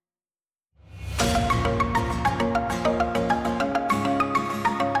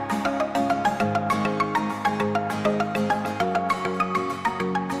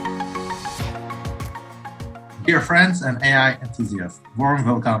Dear friends and AI enthusiasts, warm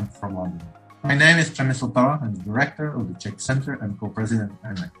welcome from London. My name is Przemysl Pala. I'm the director of the Czech Center and co-president of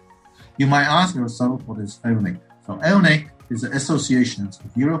EUNIC. You might ask yourself, what is EUNIC? So EUNIC is the association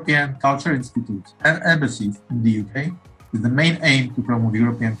of European culture institutes and embassies in the UK with the main aim to promote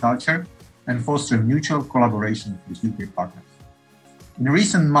European culture and foster mutual collaboration with UK partners. In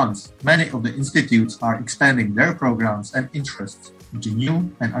recent months, many of the institutes are expanding their programs and interests into new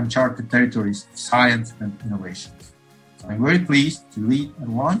and uncharted territories of science and innovation. So I'm very pleased to lead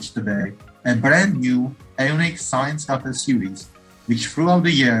and launch today a brand new EUNIC Science Cafe series, which throughout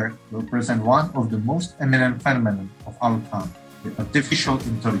the year will present one of the most eminent phenomena of our time, the artificial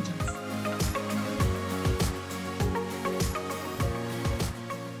intelligence.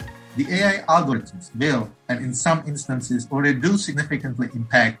 The AI algorithms will, and in some instances already do, significantly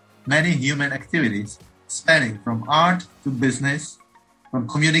impact many human activities, spanning from art to business, from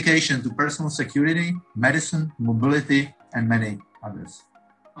communication to personal security, medicine, mobility, and many others.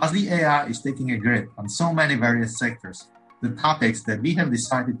 As the AI is taking a grip on so many various sectors, the topics that we have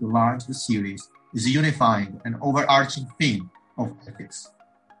decided to launch the series is unifying an overarching theme of ethics.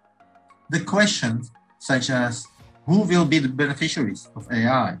 The questions such as who will be the beneficiaries of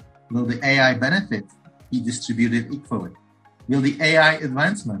AI? Will the AI benefit be distributed equally? Will the AI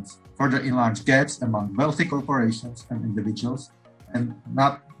advancements further enlarge gaps among wealthy corporations and individuals, and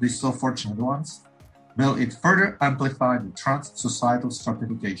not the so fortunate ones? Will it further amplify the trans-societal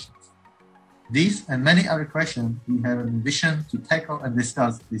stratifications? These and many other questions we have envisioned to tackle and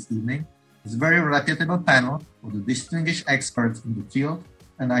discuss this evening is a very reputable panel of the distinguished experts in the field,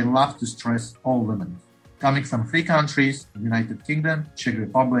 and I love to stress all women, coming from 3 countries, the United Kingdom, Czech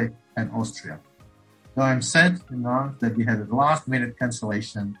Republic, and Austria. Though I'm sad to announce that we had a last-minute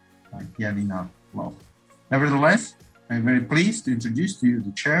cancellation by Janina Loh. Nevertheless, I'm very pleased to introduce to you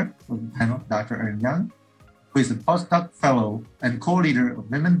the chair of the panel, Dr. Erin Young, who is a postdoc fellow and co-leader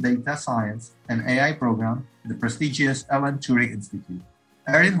of Women Data Science and AI program at the prestigious Alan Turing Institute.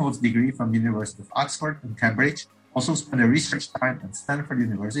 Erin holds a degree from the University of Oxford and Cambridge, also spent a research time at Stanford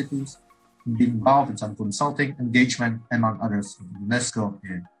universities, and been involved in some consulting engagement, among others, in UNESCO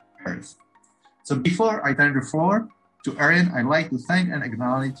in Paris. So before I turn the floor to Erin, I'd like to thank and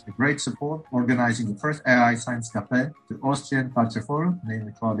acknowledge the great support organizing the first AI Science Cafe, the Austrian Culture Forum,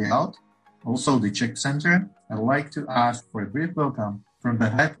 namely Claudia Alt, also the Czech Center. I'd like to ask for a brief welcome from the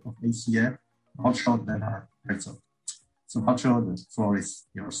head of ACF, Waltraud Denhard Herzog. So Waltraud, the floor is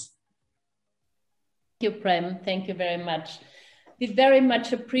yours. Thank you, Prem. Thank you very much. We very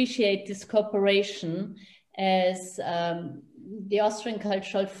much appreciate this cooperation, as the Austrian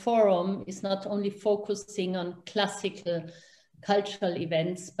Cultural Forum is not only focusing on classical cultural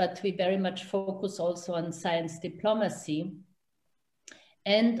events, but we very much focus also on science diplomacy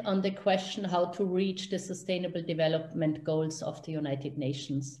and on the question how to reach the Sustainable Development Goals of the United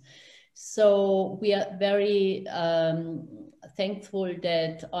Nations. So we are very thankful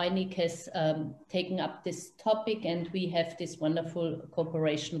that EUNIC has taken up this topic, and we have this wonderful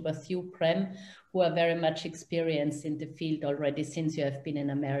cooperation with you, Prem, who are very much experienced in the field already since you have been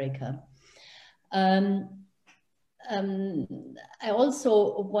in America. I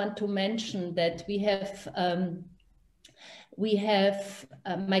also want to mention that we have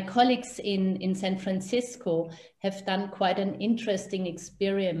my colleagues in San Francisco have done quite an interesting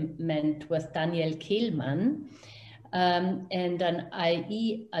experiment with Daniel Kehlmann and an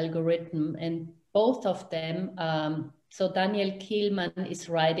IE algorithm, and both of them, so Daniel Kehlmann is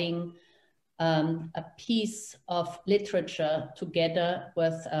writing a piece of literature together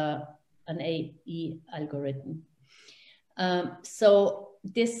with an AI algorithm. So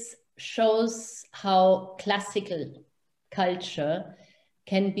this shows how classical culture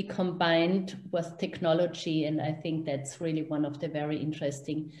can be combined with technology, and I think that's really one of the very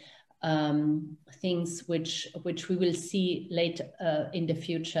interesting things which we will see later in the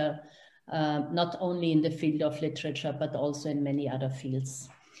future, not only in the field of literature, but also in many other fields.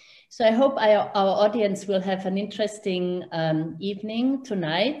 So I hope our audience will have an interesting evening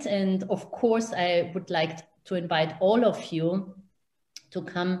tonight. And of course, I would like to invite all of you to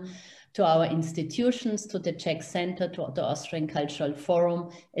come to our institutions, to the Czech Center, to the Austrian Cultural Forum,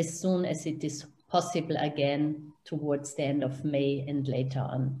 as soon as it is possible again towards the end of May and later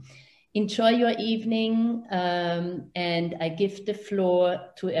on. Enjoy your evening, and I give the floor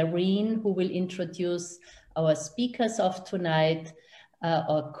to Erin, who will introduce our speakers of tonight,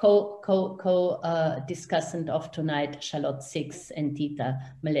 our co-discussant of tonight, Charlotte Six and Dita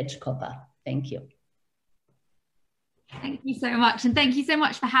Malechkova. Thank you. Thank you so much, and thank you so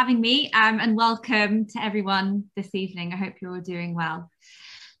much for having me, and welcome to everyone this evening. I hope you're all doing well.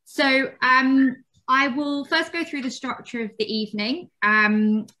 So I will first go through the structure of the evening,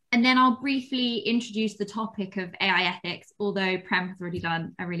 and then I'll briefly introduce the topic of AI ethics, although Prem has already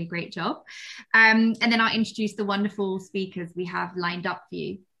done a really great job. And then I'll introduce the wonderful speakers we have lined up for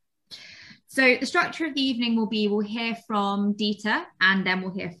you. So the structure of the evening will be, we'll hear from Dieter, and then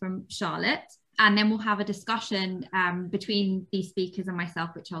we'll hear from Charlotte, and then we'll have a discussion between these speakers and myself,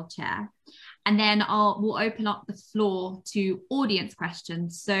 which I'll chair. And then we'll open up the floor to audience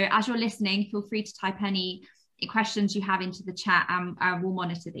questions. So as you're listening, feel free to type any questions you have into the chat, and we'll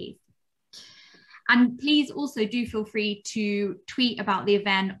monitor these. And please also do feel free to tweet about the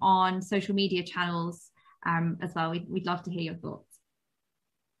event on social media channels as well. We'd love to hear your thoughts.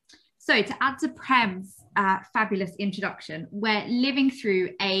 So to add to Prem's fabulous introduction, we're living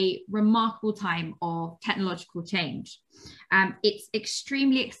through a remarkable time of technological change. It's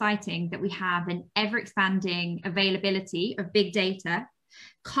extremely exciting that we have an ever-expanding availability of big data,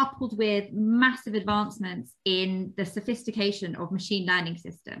 coupled with massive advancements in the sophistication of machine learning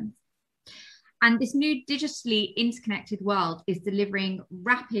systems. And this new digitally interconnected world is delivering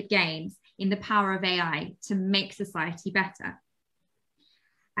rapid gains in the power of AI to make society better.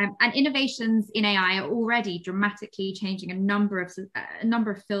 And innovations in AI are already dramatically changing a number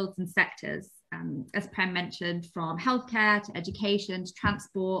of fields and sectors, as Prem mentioned, from healthcare to education to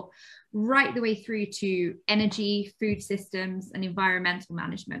transport, right the way through to energy, food systems, and environmental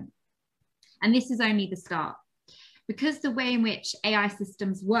management. And this is only the start, because the way in which AI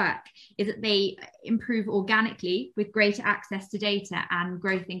systems work is that they improve organically with greater access to data and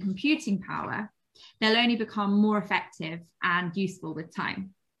growth in computing power. They'll only become more effective and useful with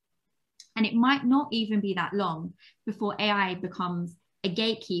time. And it might not even be that long before AI becomes a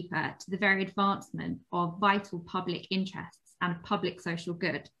gatekeeper to the very advancement of vital public interests and public social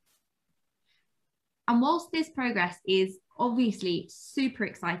good. And whilst this progress is obviously super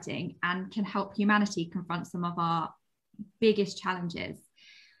exciting and can help humanity confront some of our biggest challenges,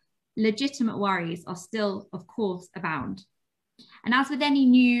 legitimate worries are still, of course, abound. And as with any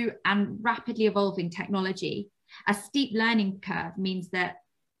new and rapidly evolving technology, a steep learning curve means that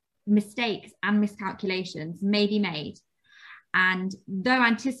mistakes and miscalculations may be made, and though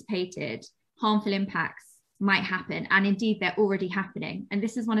anticipated, harmful impacts might happen, and indeed they're already happening. And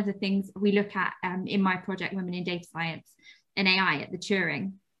this is one of the things we look at in my project, Women in Data Science and AI at the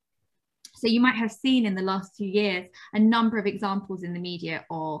Turing. So you might have seen in the last few years a number of examples in the media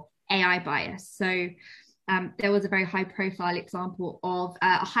of AI bias. So there was a very high profile example of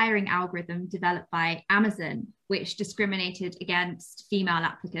a hiring algorithm developed by Amazon, which discriminated against female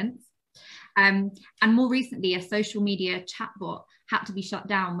applicants. And more recently, a social media chatbot had to be shut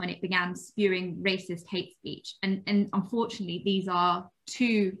down when it began spewing racist hate speech. And unfortunately, these are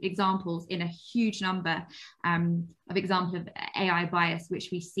two examples in a huge number of examples of AI bias, which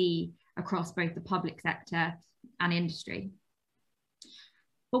we see across both the public sector and industry.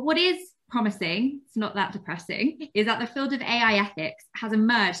 But what is promising, it's not that depressing, is that the field of AI ethics has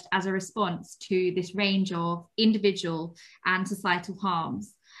emerged as a response to this range of individual and societal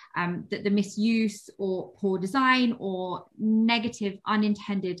harms that the misuse or poor design or negative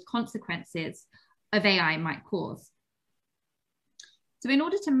unintended consequences of AI might cause. So in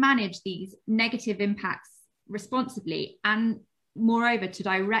order to manage these negative impacts responsibly, and moreover to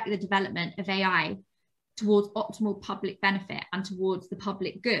direct the development of AI towards optimal public benefit and towards the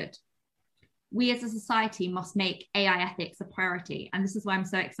public good, we as a society must make AI ethics a priority. And this is why I'm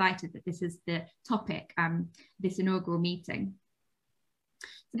so excited that this is the topic, this inaugural meeting.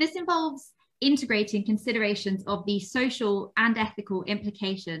 So this involves integrating considerations of the social and ethical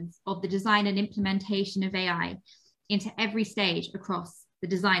implications of the design and implementation of AI into every stage across the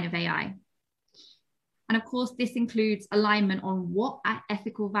design of AI. And of course, this includes alignment on what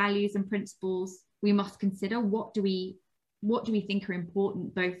ethical values and principles we must consider. What do we think are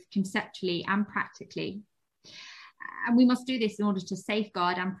important, both conceptually and practically? And we must do this in order to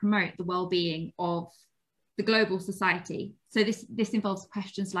safeguard and promote the well-being of the global society. So this involves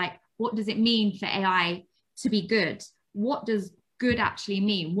questions like, what does it mean for AI to be good? What does good actually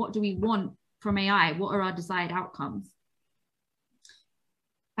mean? What do we want from AI? What are our desired outcomes?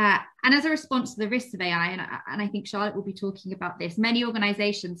 And as a response to the risks of AI, and I think Charlotte will be talking about this, many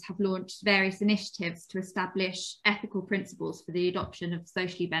organizations have launched various initiatives to establish ethical principles for the adoption of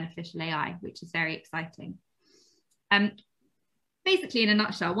socially beneficial AI, which is very exciting. Basically, in a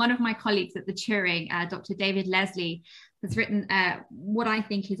nutshell, one of my colleagues at the Turing, Dr. David Leslie, has written what I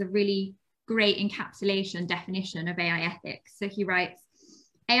think is a really great encapsulation definition of AI ethics. So he writes,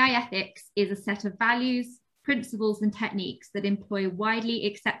 AI ethics is a set of values, principles and techniques that employ widely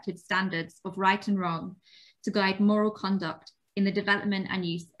accepted standards of right and wrong to guide moral conduct in the development and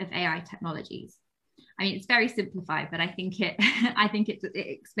use of AI technologies. I mean, it's very simplified, but I think it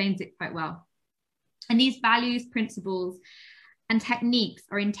explains it quite well. And these values, principles, and techniques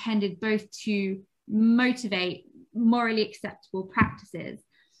are intended both to motivate morally acceptable practices,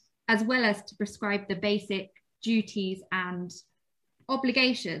 as well as to prescribe the basic duties and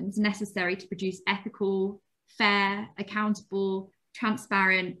obligations necessary to produce ethical, fair, accountable,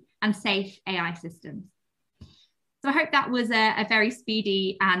 transparent, and safe AI systems. So I hope that was a very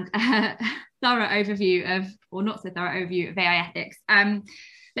speedy and thorough overview of, or not so thorough overview of AI ethics.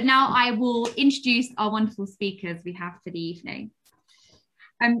 But now I will introduce our wonderful speakers we have for the evening.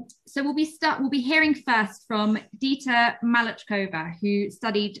 So we'll be hearing first from Dita Malachkova, who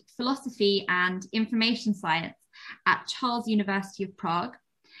studied philosophy and information science at Charles University of Prague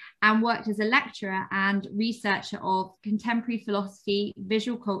and worked as a lecturer and researcher of contemporary philosophy,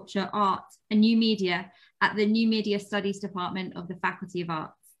 visual culture, art, and new media at the New Media Studies Department of the Faculty of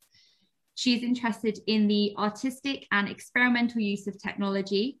Arts. She is interested in the artistic and experimental use of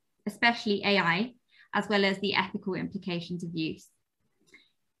technology, especially AI, as well as the ethical implications of use.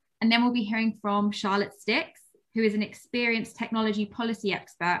 And then we'll be hearing from Charlotte Stix, who is an experienced technology policy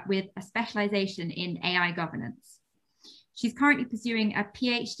expert with a specialization in AI governance. She's currently pursuing a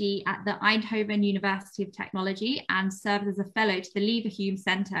PhD at the Eindhoven University of Technology and serves as a fellow to the Leverhulme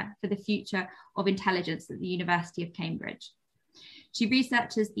Centre for the Future of Intelligence at the University of Cambridge. She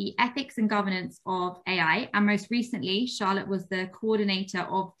researches the ethics and governance of AI, and most recently, Charlotte was the coordinator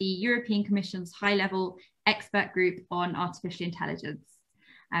of the European Commission's high-level expert group on artificial intelligence.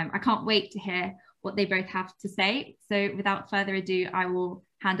 I can't wait to hear what they both have to say. So without further ado, I will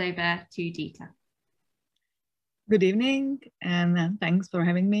hand over to Dita. Good evening, and thanks for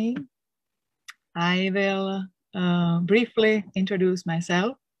having me. I will briefly introduce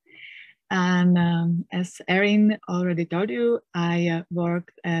myself. And as Erin already told you, I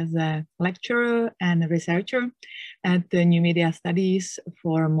worked as a lecturer and a researcher at the New Media Studies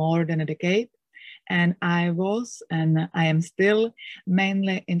for more than a decade. And I was, and I am still,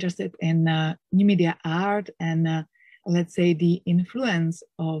 mainly interested in new media art and let's say the influence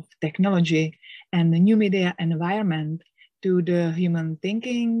of technology and the new media environment to the human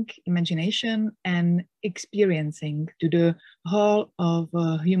thinking, imagination, and experiencing, to the whole of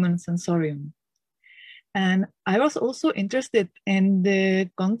human sensorium. And I was also interested in the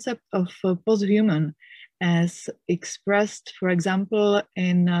concept of posthuman as expressed, for example,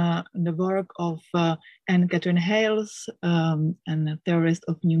 in the work of Anne Catherine Hales, and a theorist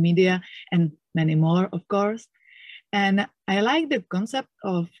of new media, and many more, of course. And I like the concept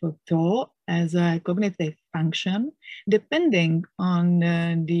of thought as a cognitive function, depending on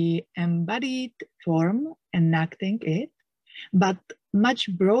the embodied form enacting it, but much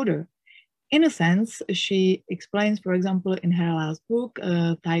broader. In a sense, she explains, for example, in her last book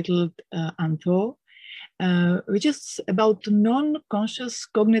titled Anthro, which is about non-conscious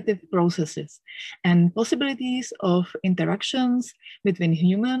cognitive processes and possibilities of interactions between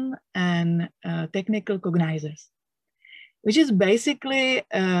human and technical cognizers, which is basically,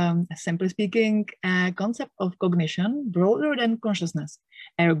 simply speaking, a concept of cognition broader than consciousness,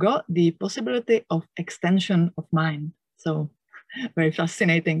 ergo the possibility of extension of mind. So, very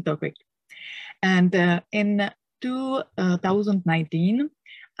fascinating topic. And in 2019,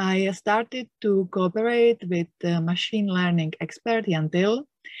 I started to cooperate with machine learning expert Jan Till,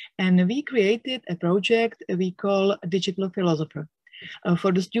 and we created a project we call Digital Philosopher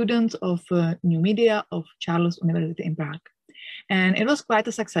for the students of new media of Charles University in Prague. And it was quite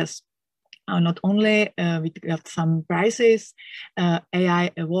a success. Not only we got some prizes,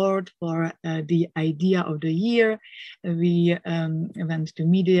 AI award for the idea of the year. We went to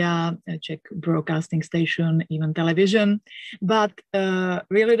media, Czech broadcasting station, even television. But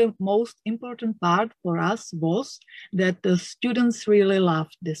really the most important part for us was that the students really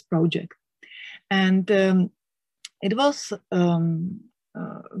loved this project. And it was,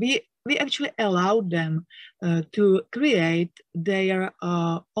 we actually allowed them to create their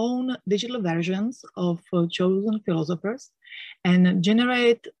own digital versions of chosen philosophers and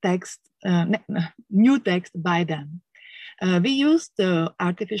generate text, new text by them. We used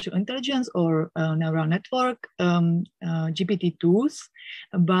artificial intelligence or neural network GPT-2s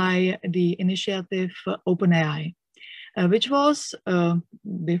by the initiative OpenAI. Which was,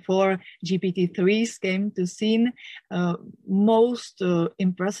 before GPT-3s came to scene, most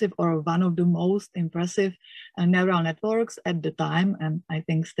impressive, or one of the most impressive neural networks at the time, and I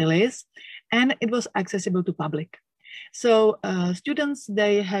think still is, and it was accessible to public. So students,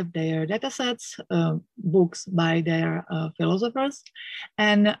 they have their datasets, books by their philosophers,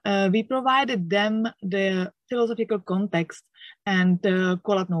 and we provided them the philosophical context and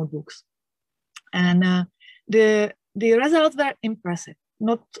collab notebooks. And the results were impressive.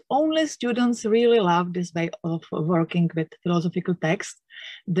 Not only students really love this way of working with philosophical texts,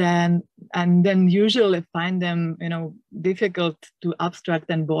 and then usually find them, difficult to abstract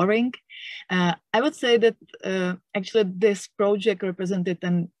and boring. I would say that actually this project represented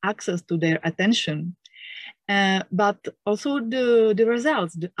an access to their attention. But also the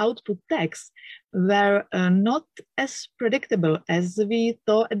results, the output text, were not as predictable as we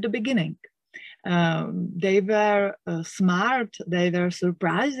thought at the beginning. They were smart, they were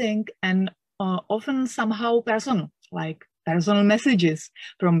surprising, and often somehow personal, like personal messages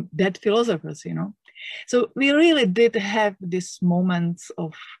from dead philosophers, So we really did have these moments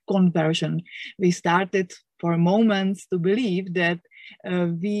of conversion. We started for moments to believe that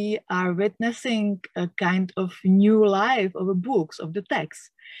we are witnessing a kind of new life of the books, of the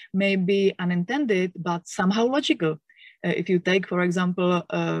text, maybe unintended, but somehow logical. If you take, for example,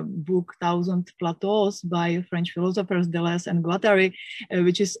 book Thousand Plateaus by French philosophers Deleuze and Guattari,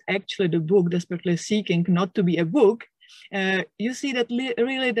 which is actually the book desperately seeking not to be a book, you see that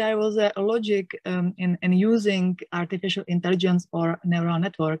really there was a logic in using artificial intelligence or neural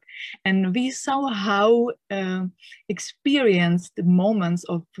network. And we somehow experienced moments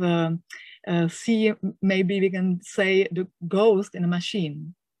of maybe we can say the ghost in a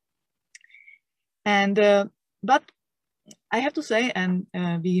machine. And but I have to say, and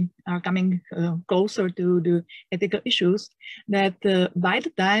we are coming closer to the ethical issues, that by the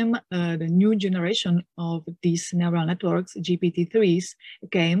time the new generation of these neural networks, GPT-3s,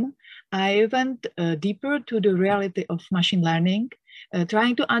 came, I went deeper to the reality of machine learning,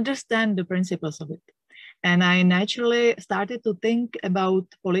 trying to understand the principles of it. And I naturally started to think about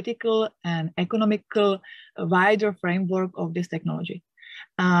political and economical wider framework of this technology.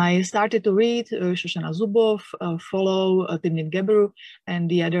 I started to read Shoshana Zuboff, follow Timnit Gebru, and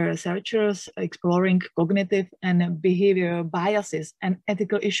the other researchers exploring cognitive and behavioral biases and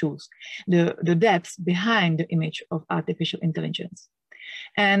ethical issues, the depths behind the image of artificial intelligence.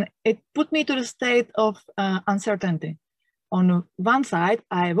 And it put me to the state of uncertainty. On one side,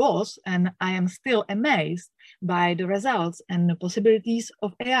 I was, and I am still amazed by the results and the possibilities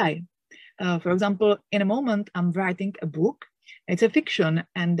of AI. For example, in a moment, I'm writing a book. It's a fiction,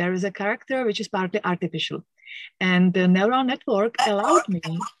 and there is a character which is partly artificial. And the neural network allowed me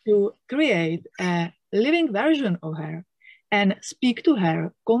to create a living version of her and speak to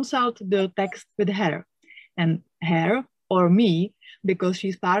her, consult the text with her. And her, or me, because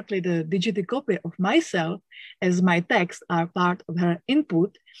she's partly the digital copy of myself, as my texts are part of her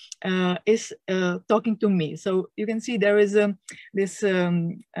input, is talking to me. So you can see there is this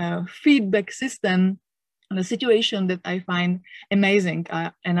feedback system, a situation that I find amazing,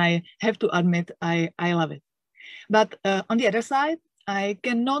 and I have to admit I love it. But on the other side, I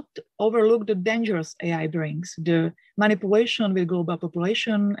cannot overlook the dangers AI brings, the manipulation with global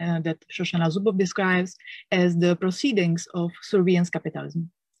population that Shoshana Zuboff describes as the proceedings of surveillance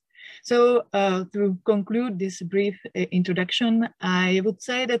capitalism. So to conclude this brief introduction, I would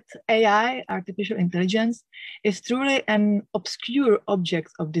say that AI, artificial intelligence, is truly an obscure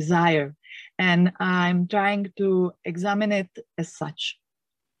object of desire, and I'm trying to examine it as such.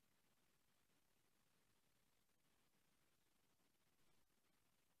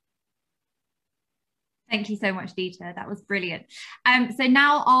 Thank you so much, Dita. That was brilliant. So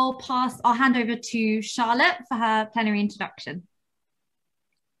now I'll hand over to Charlotte for her plenary introduction.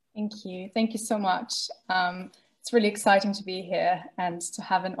 Thank you. Thank you so much. It's really exciting to be here and to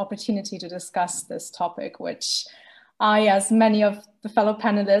have an opportunity to discuss this topic, which I, as many of the fellow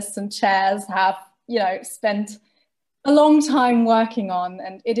panelists and chairs, have, spent a long time working on,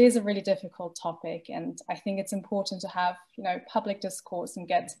 and it is a really difficult topic. And I think it's important to have, public discourse and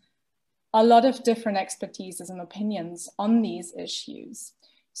get a lot of different expertises and opinions on these issues.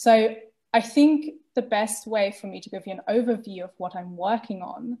 So I think the best way for me to give you an overview of what I'm working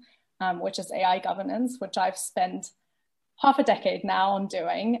on, which is AI governance, which I've spent half a decade now on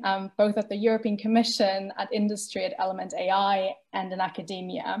doing, both at the European Commission, at industry, at Element AI, and in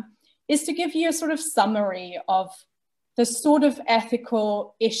academia, is to give you a sort of summary of the sort of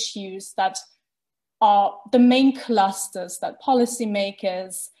ethical issues that are the main clusters that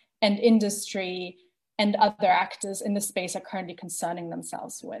policymakers and industry and other actors in the space are currently concerning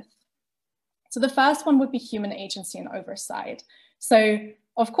themselves with. So the first one would be human agency and oversight. So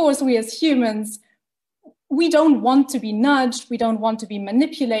of course, we as humans, we don't want to be nudged, we don't want to be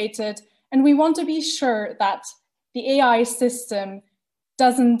manipulated, and we want to be sure that the AI system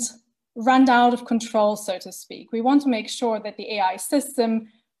doesn't run out of control, so to speak. We want to make sure that the AI system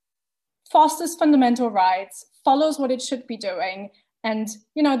fosters fundamental rights, follows what it should be doing, and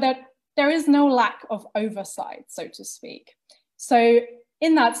that there is no lack of oversight, so to speak. So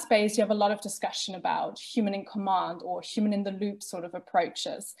in that space, you have a lot of discussion about human in command or human in the loop sort of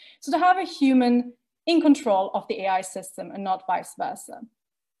approaches. So to have a human in control of the AI system and not vice versa.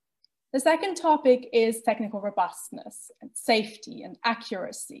 The second topic is technical robustness and safety and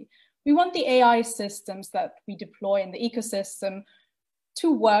accuracy. We want the AI systems that we deploy in the ecosystem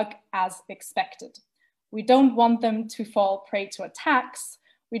to work as expected. We don't want them to fall prey to attacks.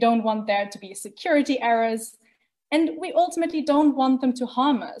 We don't want there to be security errors. And we ultimately don't want them to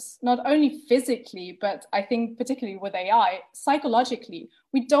harm us, not only physically, but I think particularly with AI, psychologically.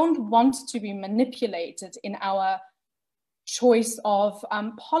 We don't want to be manipulated in our choice of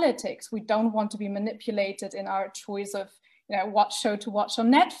politics. We don't want to be manipulated in our choice of what show to watch on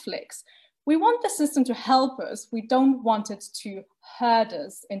Netflix. We want the system to help us. We don't want it to herd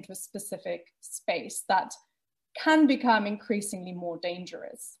us into a specific space that can become increasingly more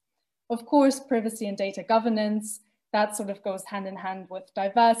dangerous. Of course, privacy and data governance, that sort of goes hand in hand with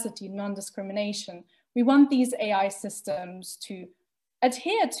diversity, non-discrimination. We want these AI systems to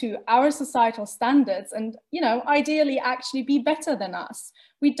adhere to our societal standards and, ideally actually be better than us.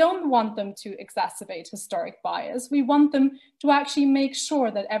 We don't want them to exacerbate historic bias. We want them to actually make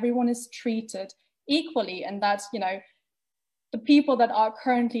sure that everyone is treated equally and that, the people that are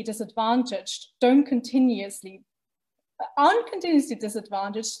currently disadvantaged aren't continuously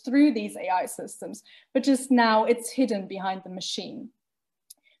disadvantaged through these AI systems, but just now it's hidden behind the machine.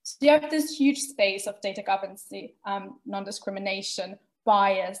 So you have this huge space of data governance, non-discrimination,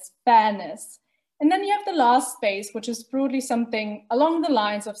 bias, fairness. And then you have the last space, which is broadly something along the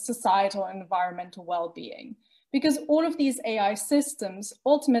lines of societal and environmental well-being, because all of these AI systems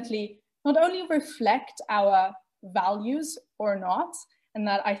ultimately not only reflect our values or not, and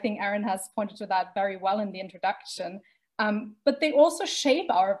that I think Aaron has pointed to that very well in the introduction, but they also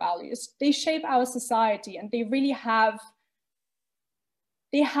shape our values, they shape our society, and they really have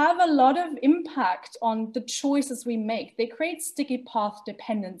a lot of impact on the choices we make. They create sticky path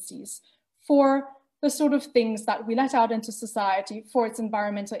dependencies for the sort of things that we let out into society, for its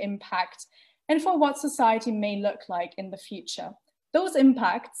environmental impact, and for what society may look like in the future. Those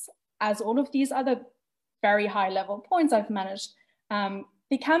impacts, as all of these other very high level points I've managed,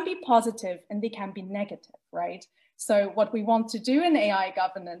 they can be positive and they can be negative, right? So what we want to do in AI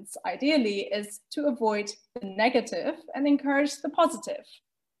governance, ideally, is to avoid the negative and encourage the positive.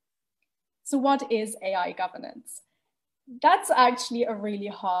 So what is AI governance? That's actually a really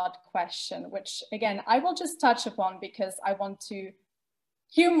hard question, which again, I will just touch upon because I want to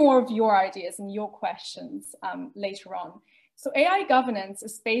hear more of your ideas and your questions later on. So AI governance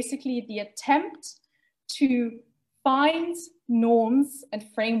is basically the attempt to find norms and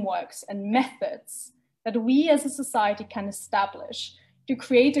frameworks and methods that we as a society can establish to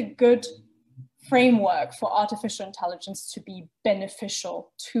create a good framework for artificial intelligence to be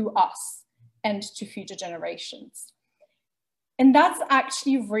beneficial to us and to future generations. And that's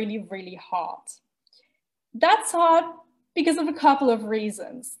actually really, really hard. That's hard because of a couple of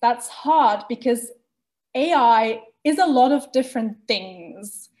reasons. That's hard because AI is a lot of different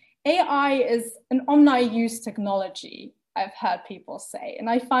things. AI is an omni-use technology, I've heard people say, and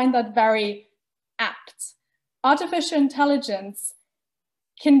I find that very apt. Artificial intelligence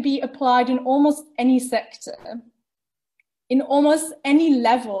can be applied in almost any sector, in almost any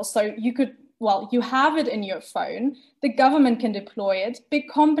level. So you have it in your phone, the government can deploy it, big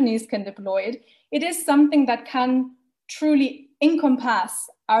companies can deploy it. It is something that can truly encompass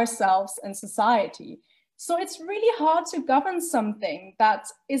ourselves and society. So it's really hard to govern something that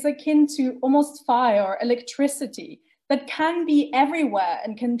is akin to almost fire or electricity that can be everywhere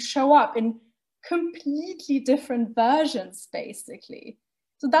and can show up in completely different versions, basically.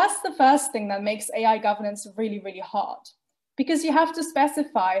 So that's the first thing that makes AI governance really, really hard, because you have to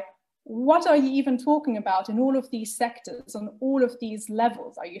specify what are you even talking about in all of these sectors, on all of these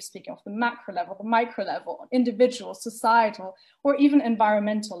levels. Are you speaking of the macro level, the micro level, individual, societal, or even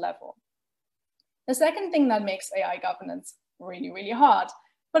environmental level? The second thing that makes AI governance really, really hard,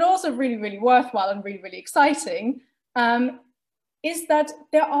 but also really, really worthwhile and really, really exciting, is that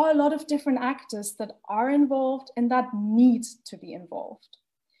there are a lot of different actors that are involved and that need to be involved.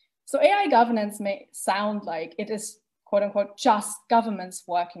 So AI governance may sound like it is, quote unquote, just governments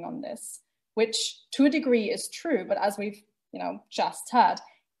working on this, which to a degree is true, but as we've just heard,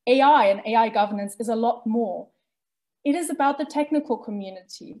 AI and AI governance is a lot more. It is about the technical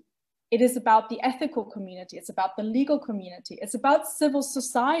community. It is about the ethical community. It's about the legal community. It's about civil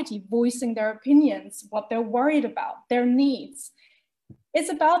society voicing their opinions, what they're worried about, their needs. It's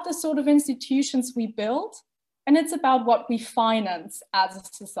about the sort of institutions we build And it's about what we finance as a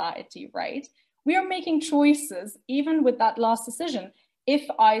society, right? We are making choices, even with that last decision. If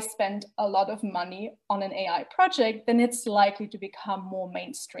I spend a lot of money on an AI project, then it's likely to become more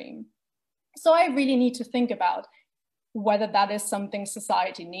mainstream. So I really need to think about whether that is something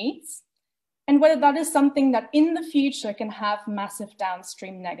society needs and whether that is something that in the future can have massive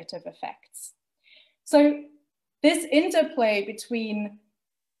downstream negative effects. So this interplay between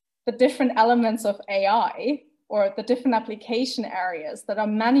the different elements of AI or the different application areas that are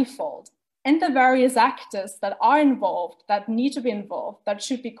manifold and the various actors that are involved, that need to be involved, that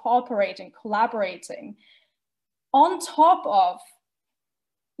should be cooperating, collaborating, on top of,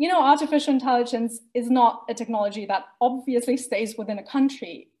 you know, artificial intelligence is not a technology that obviously stays within a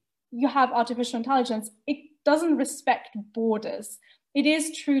country. You have artificial intelligence, it doesn't respect borders. It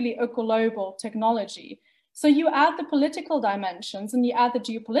is truly a global technology. So you add the political dimensions and you add the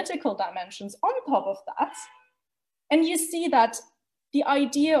geopolitical dimensions on top of that, and you see that the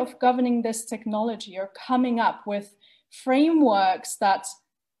idea of governing this technology or coming up with frameworks that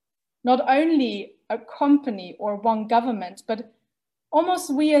not only a company or one government, but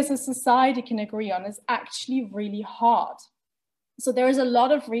almost we as a society can agree on is actually really hard. So there is a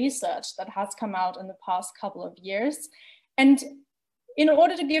lot of research that has come out in the past couple of years. And in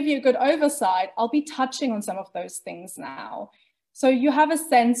order to give you a good oversight, I'll be touching on some of those things now. So you have a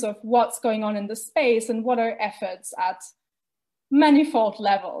sense of what's going on in the space and what are efforts at manifold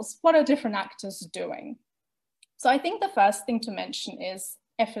levels. What are different actors doing? So I think the first thing to mention is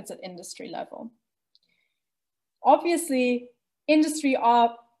efforts at industry level. Obviously, industry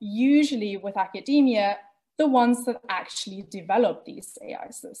are usually with academia the ones that actually develop these AI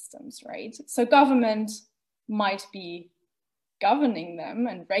systems, right? So government might be governing them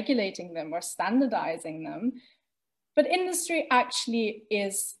and regulating them or standardizing them, but industry actually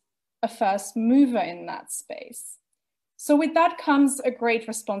is a first mover in that space. So with that comes a great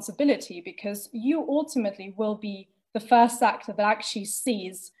responsibility, because you ultimately will be the first actor that actually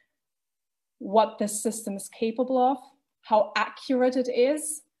sees what this system is capable of, how accurate it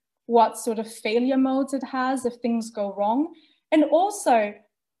is, what sort of failure modes it has if things go wrong. And also,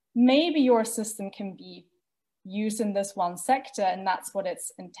 maybe your system can be used in this one sector and that's what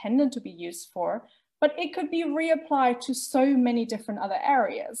it's intended to be used for, but it could be reapplied to so many different other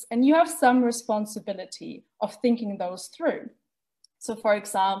areas. And you have some responsibility of thinking those through. So for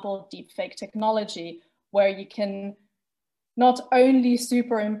example, deepfake technology, where you can not only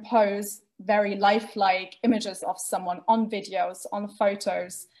superimpose very lifelike images of someone on videos, on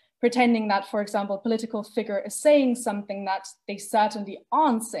photos, pretending that, for example, a political figure is saying something that they certainly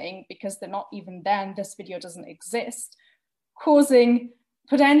aren't saying because they're not even there and this video doesn't exist, causing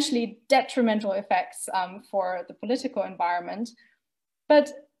potentially detrimental effects for the political environment. But,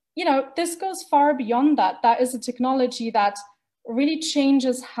 you know, this goes far beyond that. That is a technology that really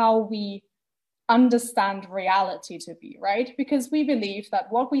changes how we understand reality to be, right? Because we believe that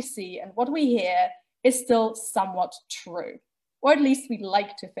what we see and what we hear is still somewhat true, or at least we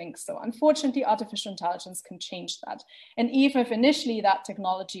like to think so. Unfortunately, artificial intelligence can change that. And even if initially that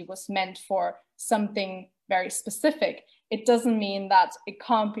technology was meant for something very specific, it doesn't mean that it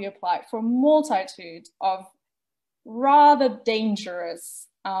can't be applied for a multitude of rather dangerous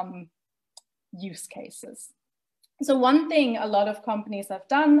use cases. So one thing a lot of companies have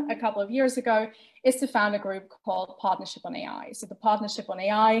done a couple of years ago is to found a group called Partnership on AI. So the Partnership on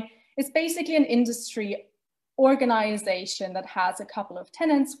AI is basically an industry organization that has a couple of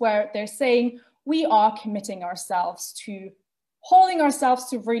tenets where they're saying we are committing ourselves to holding ourselves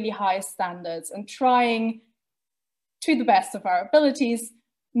to really high standards and trying to the best of our abilities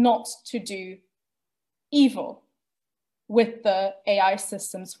not to do evil with the AI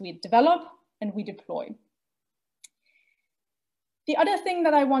systems we develop and we deploy. The other thing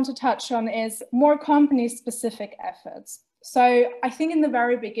that I want to touch on is more company-specific efforts. So I think in the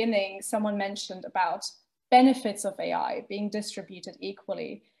very beginning, someone mentioned about benefits of AI being distributed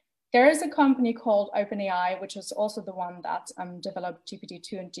equally. There is a company called OpenAI, which is also the one that developed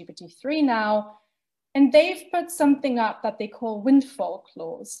GPT-2 and GPT-3 now. And they've put something up that they call windfall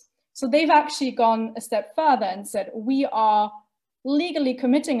clause. So they've actually gone a step further and said, we are legally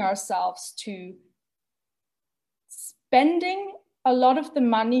committing ourselves to spending a lot of the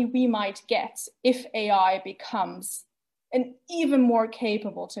money we might get if AI becomes an even more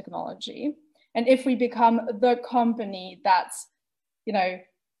capable technology. And if we become the company that, you know,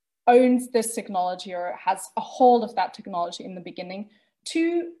 owns this technology or has a hold of that technology in the beginning,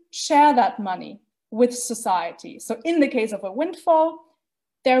 to share that money with society. So in the case of a windfall,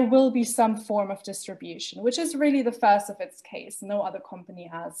 there will be some form of distribution, which is really the first of its case. No other company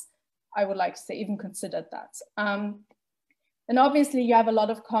has I would like to say, even considered that. And obviously you have a lot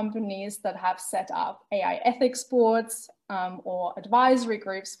of companies that have set up AI ethics boards or advisory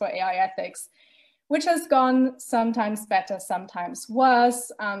groups for AI ethics, which has gone sometimes better, sometimes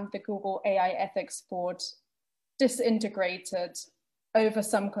worse. The Google AI ethics board disintegrated over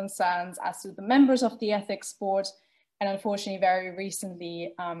some concerns as to the members of the ethics board. And unfortunately, very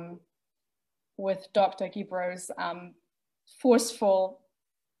recently, with Dr. Guibreau's forceful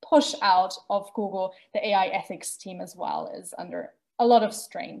push out of Google, the AI ethics team as well is under a lot of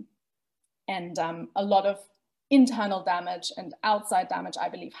strain, and a lot of internal damage and outside damage, I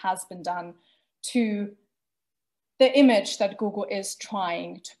believe, has been done to the image that Google is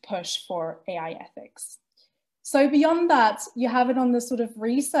trying to push for AI ethics. So beyond that, you have it on the sort of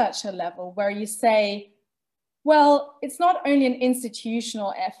researcher level where you say, well, it's not only an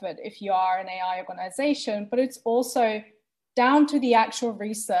institutional effort if you are an AI organization, but it's also down to the actual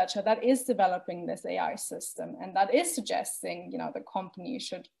researcher that is developing this AI system and that is suggesting, you know, the company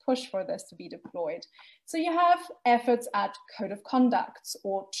should push for this to be deployed. So you have efforts at code of conduct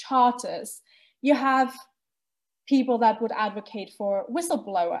or charters. You have people that would advocate for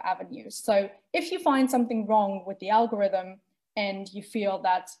whistleblower avenues. So if you find something wrong with the algorithm and you feel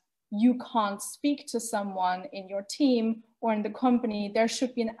that you can't speak to someone in your team or in the company, there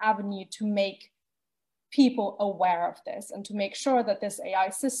should be an avenue to make people aware of this and to make sure that this AI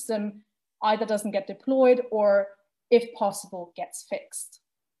system either doesn't get deployed or, if possible, gets fixed.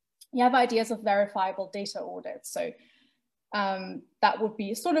 You have ideas of verifiable data audits. So that would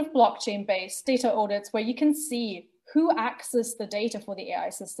be sort of blockchain-based data audits where you can see who accessed the data for the AI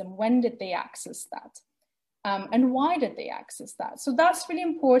system, when did they access that, and why did they access that. So that's really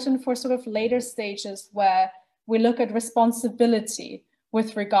important for sort of later stages where we look at responsibility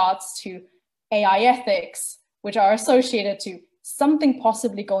with regards to AI ethics, which are associated to something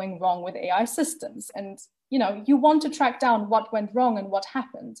possibly going wrong with AI systems. And you know, you want to track down what went wrong and what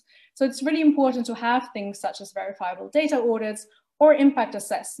happened. So it's really important to have things such as verifiable data audits or impact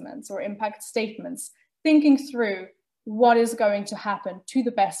assessments or impact statements, thinking through what is going to happen to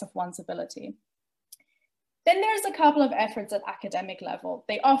the best of one's ability. Then there's a couple of efforts at academic level.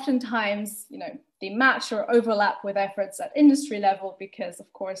 They oftentimes, you know, they match or overlap with efforts at industry level because,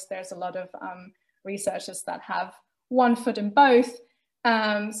 of course, there's a lot of researchers that have one foot in both.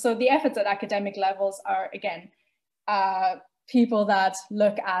 So the efforts at academic levels are, again, people that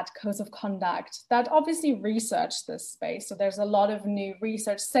look at codes of conduct that obviously research this space. So there's a lot of new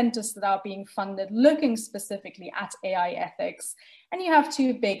research centers that are being funded looking specifically at AI ethics. And you have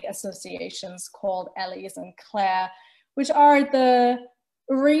two big associations called ELLIS and CLAIRE, which are the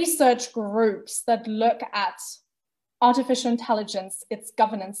research groups that look at artificial intelligence, its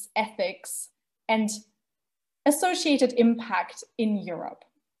governance, ethics, and associated impact in Europe.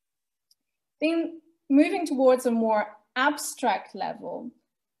 Then moving towards a more abstract level,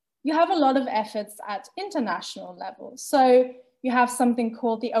 you have a lot of efforts at international level. So you have something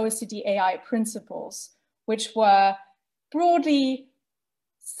called the OECD AI principles, which were broadly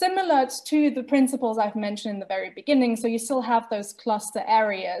similar to the principles I've mentioned in the very beginning. So you still have those cluster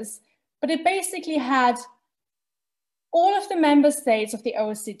areas, but it basically had all of the member states of the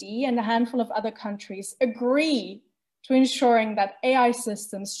OECD and a handful of other countries agree to ensuring that AI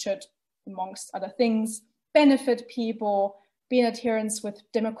systems should, amongst other things, benefit people, be in adherence with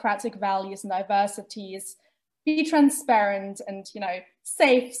democratic values and diversities, be transparent and, you know,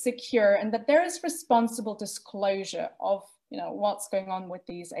 safe, secure, and that there is responsible disclosure of, you know, what's going on with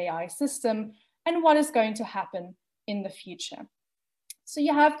these AI systems and what is going to happen in the future. So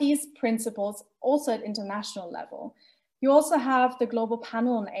you have these principles also at international level. You also have the Global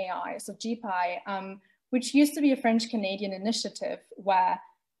Panel on AI, so GPAI, which used to be a French-Canadian initiative where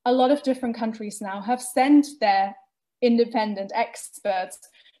a lot of different countries now have sent their independent experts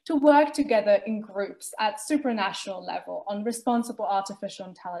to work together in groups at supranational level on responsible artificial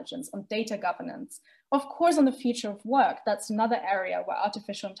intelligence, on data governance, of course, on the future of work. That's another area where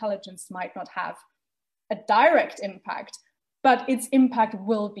artificial intelligence might not have a direct impact, but its impact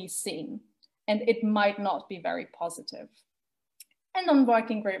will be seen, and it might not be very positive. And on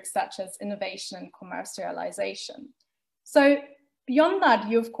working groups such as innovation and commercialization. So beyond that,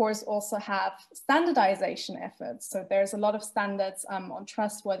 you of course also have standardization efforts. So there's a lot of standards on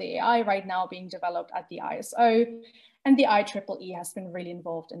trustworthy AI right now being developed at the ISO, and the IEEE has been really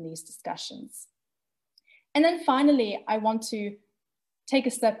involved in these discussions. And then finally, I want to take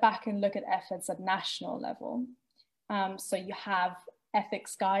a step back and look at efforts at national level. So you have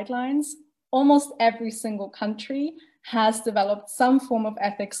ethics guidelines. Almost every single country has developed some form of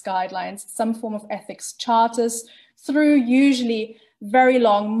ethics guidelines, some form of ethics charters through usually very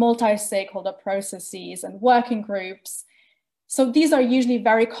long multi-stakeholder processes and working groups. So these are usually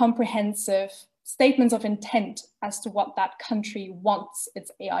very comprehensive statements of intent as to what that country wants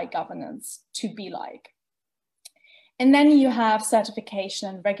its AI governance to be like. And then you have certification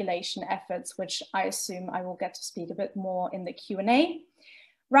and regulation efforts, which I assume I will get to speak a bit more in the Q&A.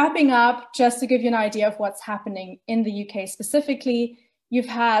 Wrapping up, just to give you an idea of what's happening in the UK specifically, you've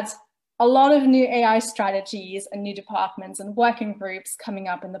had a lot of new AI strategies and new departments and working groups coming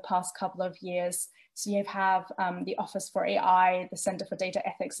up in the past couple of years. So you have the Office for AI, the Centre for Data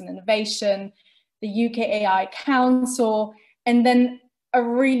Ethics and Innovation, the UK AI Council, and then a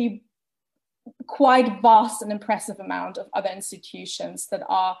really quite vast and impressive amount of other institutions that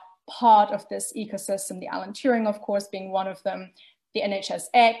are part of this ecosystem, the Alan Turing, of course, being one of them, the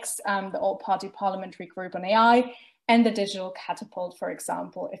NHSX, the All-Party Parliamentary Group on AI, and the Digital Catapult, for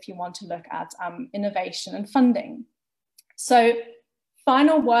example, if you want to look at innovation and funding. So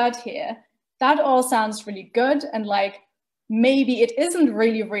final word here, that all sounds really good, and like maybe it isn't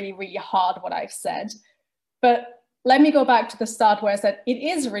really hard what I've said, but let me go back to the start where I said it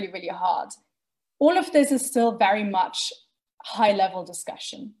is really hard. All of this is still very much high-level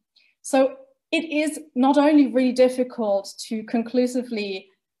discussion. So it is not only really difficult to conclusively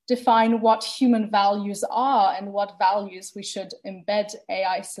define what human values are and what values we should embed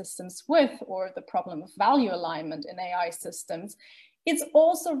AI systems with, or the problem of value alignment in AI systems, it's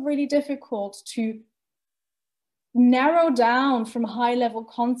also really difficult to narrow down from high-level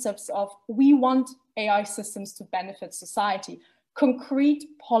concepts of we want AI systems to benefit society, concrete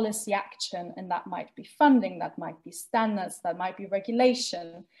policy action, and that might be funding, that might be standards, that might be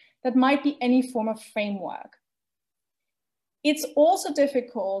regulation, that might be any form of framework. It's also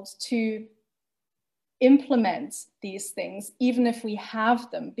difficult to implement these things, even if we have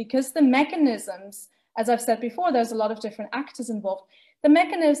them, because the mechanisms, as I've said before, there's a lot of different actors involved. The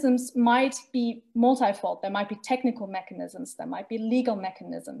mechanisms might be multifold. There might be technical mechanisms, there might be legal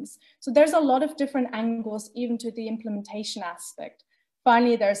mechanisms. So there's a lot of different angles, even to the implementation aspect.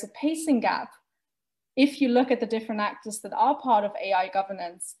 Finally, there's a pacing gap. If you look at the different actors that are part of AI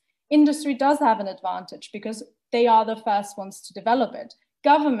governance, industry does have an advantage because they are the first ones to develop it.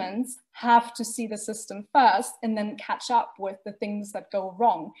 Governments have to see the system first and then catch up with the things that go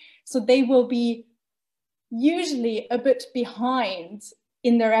wrong. So they will be usually a bit behind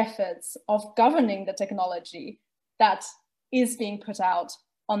in their efforts of governing the technology that is being put out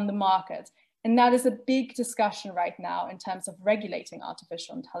on the market. And that is a big discussion right now in terms of regulating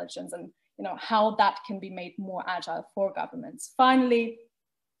artificial intelligence and how that can be made more agile for governments. Finally,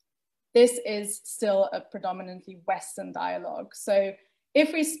 this is still a predominantly Western dialogue. So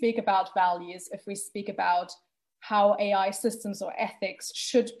if we speak about values, if we speak about how AI systems or ethics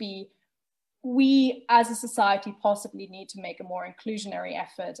should be, we as a society possibly need to make a more inclusionary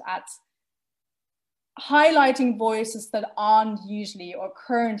effort at highlighting voices that aren't usually or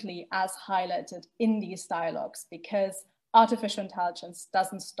currently as highlighted in these dialogues, because artificial intelligence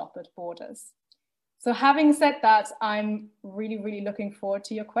doesn't stop at borders. So having said that, I'm really looking forward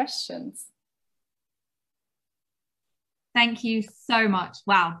to your questions. Thank you so much.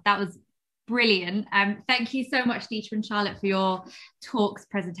 Wow, that was brilliant. Thank you so much, Dieter and Charlotte, for your talks,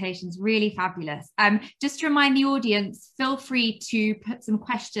 presentations, really fabulous. Just to remind the audience, feel free to put some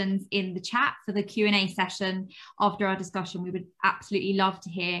questions in the chat for the Q&A session after our discussion. We would absolutely love to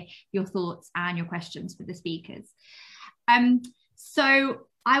hear your thoughts and your questions for the speakers. So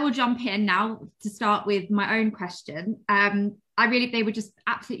I will jump in now to start with my own question. They were just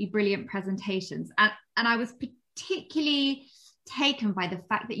absolutely brilliant presentations. And I was particularly taken by the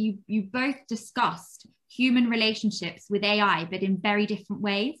fact that you both discussed human relationships with AI, but in very different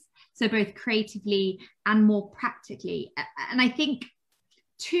ways. So both creatively and more practically. And I think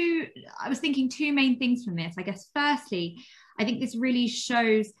I was thinking two main things from this. I guess, firstly, I think this really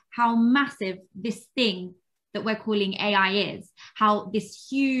shows how massive this thing that we're calling AI is, how this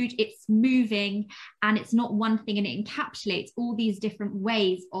huge, it's moving, and it's not one thing, and it encapsulates all these different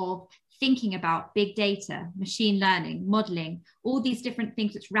ways of thinking about big data, machine learning, modeling, all these different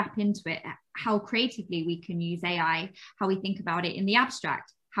things which wrap into it, how creatively we can use AI, how we think about it in the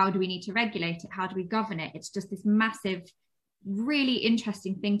abstract, how do we need to regulate it, how do we govern it? It's just this massive, really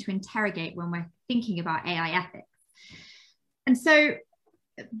interesting thing to interrogate when we're thinking about AI ethics. And so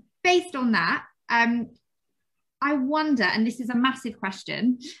based on that, I wonder, and this is a massive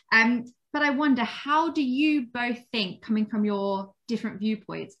question, but I wonder, how do you both think, coming from your different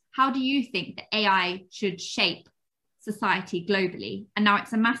viewpoints, how do you think that AI should shape society globally? And now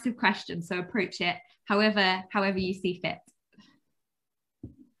it's a massive question, so approach it however you see fit.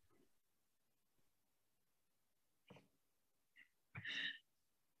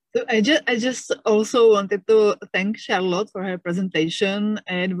 So I just also wanted to thank Charlotte for her presentation.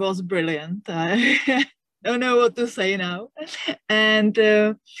 It was brilliant. I don't know what to say now. And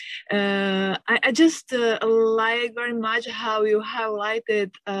I just like very much how you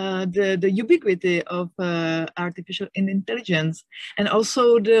highlighted the ubiquity of artificial intelligence, and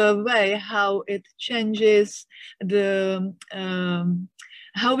also the way how it changes the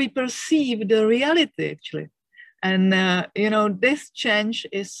how we perceive the reality actually. And, this change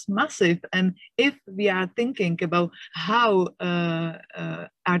is massive. And if we are thinking about how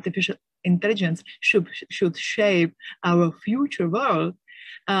artificial intelligence should shape our future world,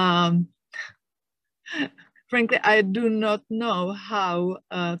 frankly, I do not know how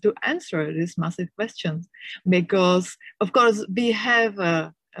to answer these massive questions, because, of course, we have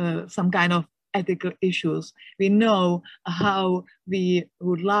some kind of ethical issues. We know how we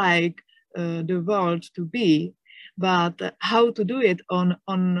would like the world to be, but how to do it, on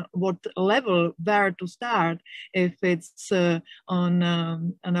what level, where to start, if it's on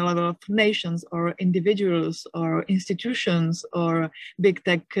a level of nations or individuals or institutions or big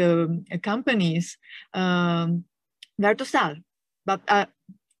tech companies, where to start. But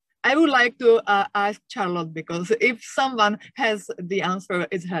I would like to ask Charlotte, because if someone has the answer,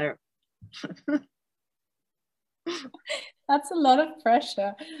 it's her. That's a lot of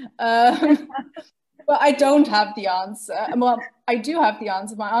pressure. Well, I don't have the answer. Well, I do have the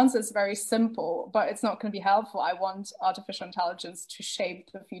answer. My answer is very simple, but it's not going to be helpful. I want artificial intelligence to shape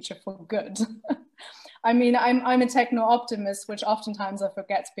the future for good. I mean, I'm a techno-optimist, which oftentimes I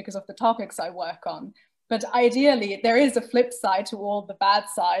forget because of the topics I work on. But ideally, there is a flip side to all the bad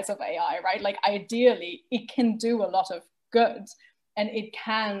sides of AI, right? Like, ideally, it can do a lot of good, and it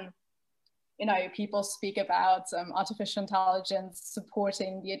can, people speak about artificial intelligence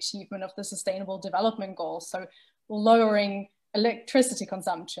supporting the achievement of the Sustainable Development Goals, so lowering electricity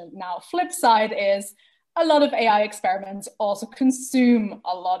consumption. Now, flip side is a lot of AI experiments also consume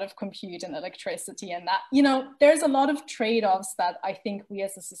a lot of compute and electricity, and that, there's a lot of trade-offs that I think we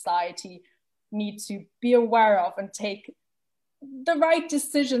as a society need to be aware of and take the right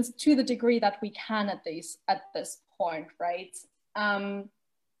decisions to the degree that we can at this point, right?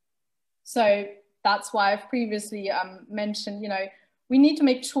 So that's why I've previously mentioned, we need to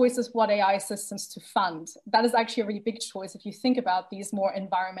make choices what AI systems to fund. That is actually a really big choice if you think about these more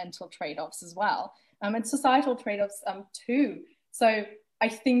environmental trade-offs as well, and societal trade-offs too. So I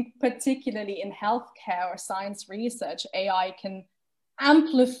think particularly in healthcare or science research, AI can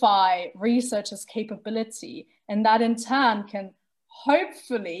amplify researchers' capability, and that in turn can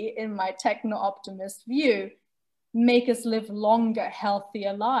hopefully, in my techno-optimist view, make us live longer,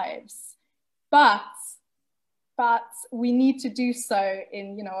 healthier lives. But we need to do so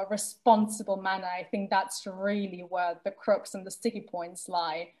in a responsible manner. I think that's really where the crux and the sticky points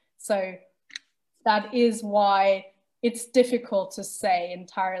lie. So that is why it's difficult to say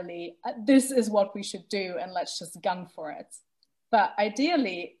entirely, this is what we should do and let's just gun for it. But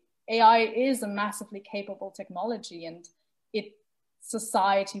ideally, AI is a massively capable technology, and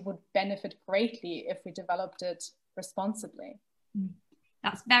society would benefit greatly if we developed it responsibly.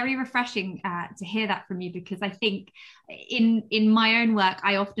 That's very refreshing to hear that from you, because I think in my own work,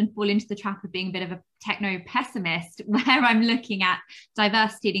 I often fall into the trap of being a bit of a techno pessimist, where I'm looking at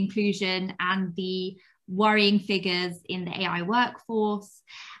diversity and inclusion and the worrying figures in the AI workforce,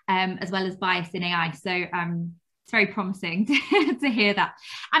 as well as bias in AI. So it's very promising to hear that.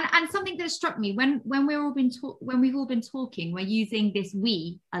 And something that struck me when we've all been talking, we're using this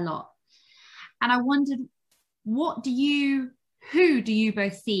we a lot, and I wondered, who do you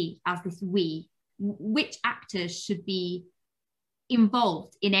both see as this we? Which actors should be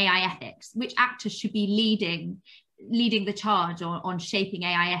involved in AI ethics? Which actors should be leading the charge on shaping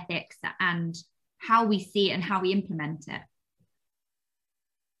AI ethics and how we see it and how we implement it?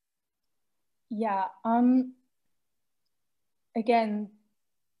 Yeah, again,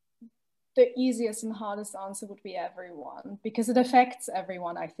 the easiest and hardest answer would be everyone, because it affects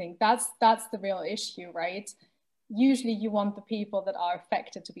everyone. I think that's the real issue, right? Usually you want the people that are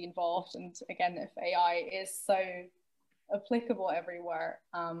affected to be involved. And again, if AI is so applicable everywhere,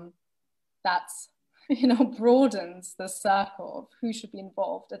 that's, broadens the circle of who should be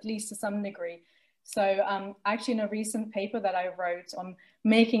involved, at least to some degree. So actually in a recent paper that I wrote on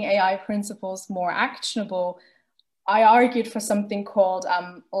making AI principles more actionable, I argued for something called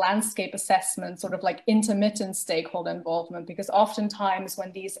landscape assessment, sort of like intermittent stakeholder involvement, because oftentimes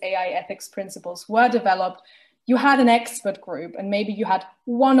when these AI ethics principles were developed, you had an expert group, and maybe you had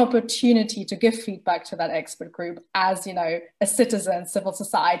one opportunity to give feedback to that expert group as, a citizen, civil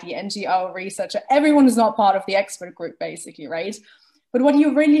society, NGO, researcher. Everyone is not part of the expert group, basically, right? But what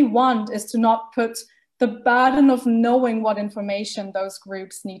you really want is to not put the burden of knowing what information those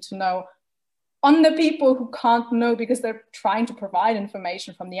groups need to know on the people who can't know because they're trying to provide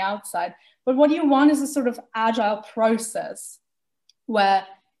information from the outside. But what you want is a sort of agile process where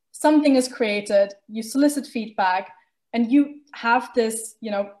something is created, you solicit feedback, and you have this,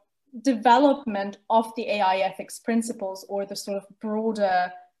 you know, development of the AI ethics principles or the sort of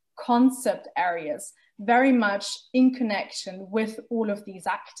broader concept areas, very much in connection with all of these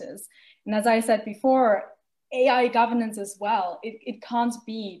actors. And as I said before, AI governance as well, it can't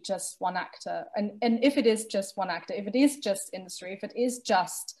be just one actor. And if it is just one actor, if it is just industry, if it is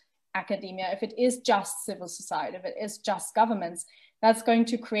just academia, if it is just civil society, if it is just governments, that's going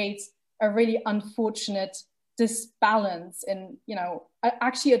to create a really unfortunate disbalance in, you know,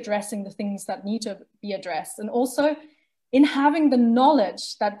 actually addressing the things that need to be addressed, and also in having the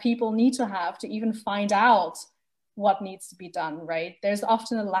knowledge that people need to have to even find out what needs to be done, right? There's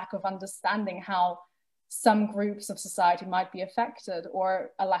often a lack of understanding how some groups of society might be affected, or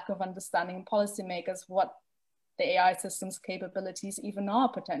a lack of understanding in policymakers what the AI system's capabilities even are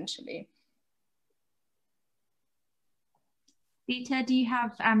potentially. Dieter, do you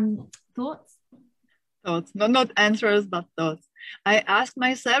have thoughts? Thoughts, not answers, but thoughts. I asked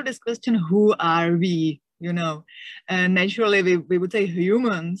myself this question, who are we? You know, naturally we would say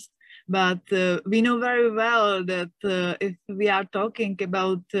humans, but we know very well that if we are talking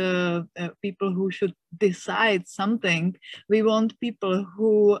about people who should decide something, we want people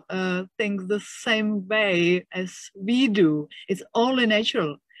who think the same way as we do. It's only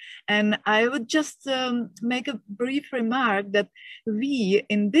natural. And I would just make a brief remark that we,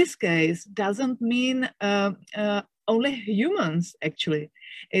 in this case, doesn't mean only humans, actually.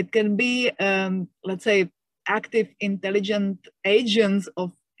 It can be, let's say, active, intelligent agents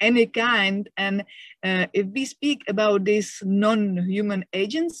of any kind. And if we speak about these non-human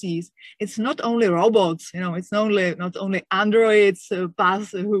agencies, it's not only robots, you know, it's not only androids who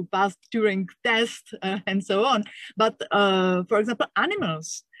passed Turing test and so on, but for example,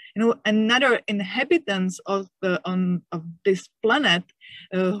 animals. You know, another inhabitants of this planet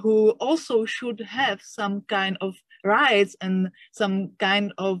who also should have some kind of rights and some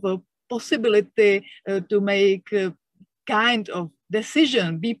kind of possibility to make a kind of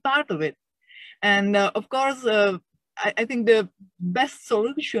decision, be part of it. And of course, I think the best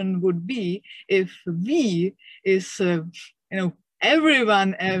solution would be if we is, you know,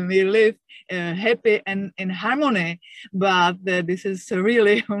 everyone we live happy and in harmony, but this is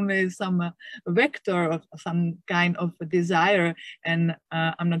really only some vector of some kind of desire, and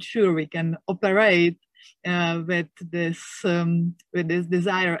I'm not sure we can operate with this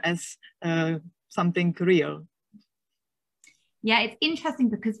desire as something real. Yeah, it's interesting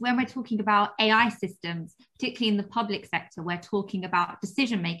because when we're talking about AI systems, particularly in the public sector, we're talking about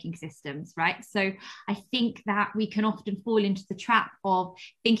decision-making systems, right? So I think that we can often fall into the trap of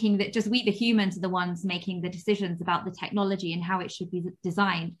thinking that just we, the humans, are the ones making the decisions about the technology and how it should be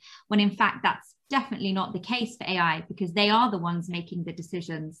designed, when in fact that's definitely not the case for AI, because they are the ones making the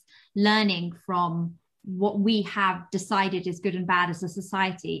decisions, learning from what we have decided is good and bad as a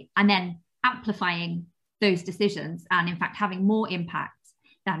society, and then amplifying those decisions, and in fact having more impact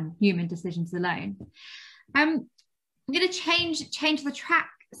than human decisions alone. I'm going to change the track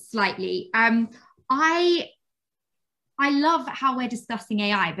slightly. I love how we're discussing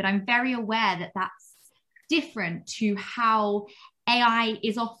AI, but I'm very aware that that's different to how AI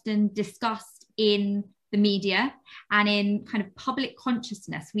is often discussed in the media and in kind of public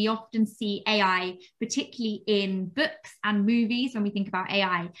consciousness. We often see AI, particularly in books and movies, when we think about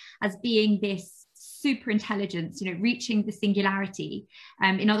AI, as being this super intelligence, you know, reaching the singularity.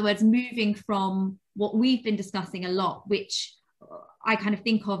 In other words, moving from what we've been discussing a lot, which I kind of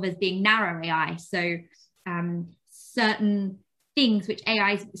think of as being narrow AI. So certain things which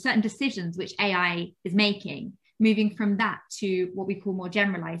certain decisions which AI is making, moving from that to what we call more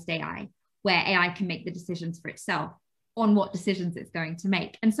generalized AI, where AI can make the decisions for itself on what decisions it's going to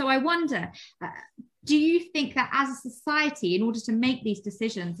make. And so I wonder, do you think that as a society, in order to make these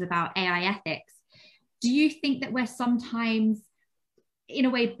decisions about AI ethics, do you think that we're sometimes, in a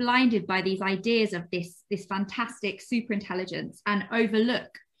way, blinded by these ideas of this fantastic super intelligence and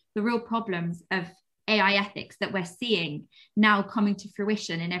overlook the real problems of AI ethics that we're seeing now coming to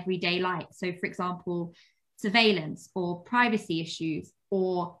fruition in everyday life? So, for example, surveillance or privacy issues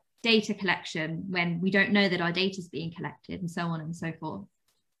or data collection when we don't know that our data is being collected, and so on and so forth.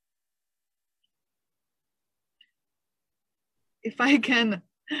 If I can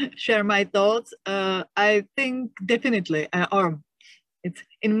share my thoughts, I think definitely, or it's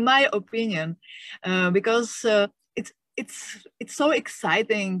in my opinion, because it's it's so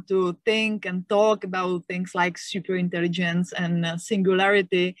exciting to think and talk about things like superintelligence and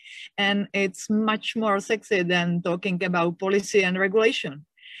singularity, and it's much more sexy than talking about policy and regulation.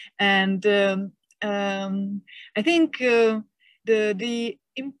 And I think the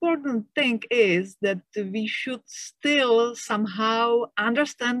important thing is that we should still somehow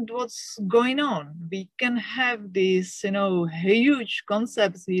understand what's going on. We can have these, huge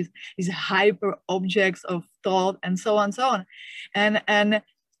concepts, these hyper objects of thought, and so on, so on. And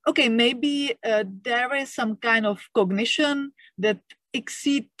okay, maybe there is some kind of cognition that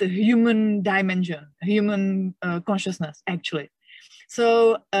exceeds the human dimension, human consciousness, actually.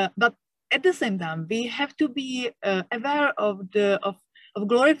 So, but at the same time, we have to be aware of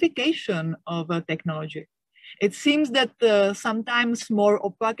glorification of technology. It seems that sometimes more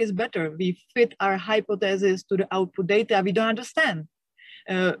opaque is better. We fit our hypothesis to the output data we don't understand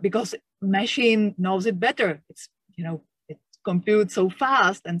because machine knows it better. It's, it computes so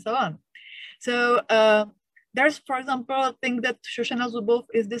fast and so on. So there's, for example, a thing that Shoshana Zuboff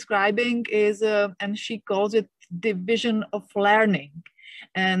is describing is, and she calls it division of learning.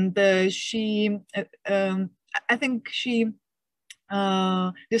 And I think she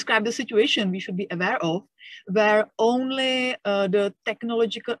described the situation we should be aware of, where only the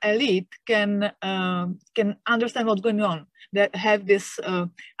technological elite can understand what's going on, that have this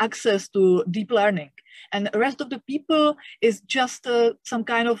access to deep learning. And the rest of the people is just some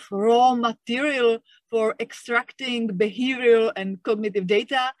kind of raw material for extracting behavioral and cognitive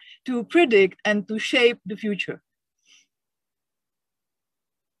data to predict and to shape the future.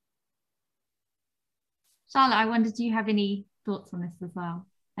 Charlotte, I wonder, do you have any thoughts on this as well?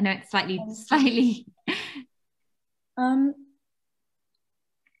 I know it's slightly.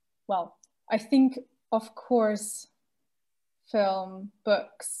 Well, I think, of course, film,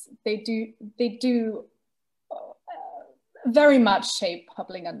 books, they do very much shape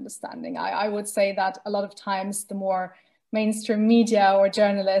public understanding. I would say that a lot of times the more mainstream media or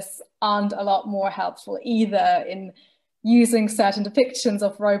journalists aren't a lot more helpful either in using certain depictions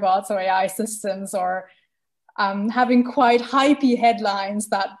of robots or AI systems, or having quite hypey headlines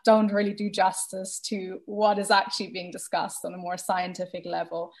that don't really do justice to what is actually being discussed on a more scientific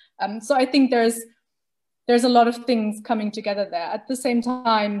level. So I think there's a lot of things coming together there. At the same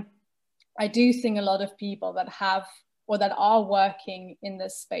time, I do think a lot of people that have, or that are working in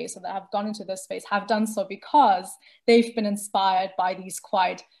this space, or that have gone into this space, have done so because they've been inspired by these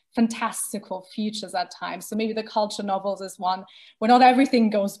quite fantastical futures at times. So maybe the culture novels is one where not everything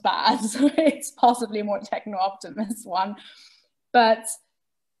goes bad. So it's possibly a more techno-optimist one. But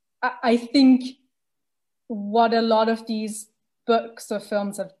I think what a lot of these books or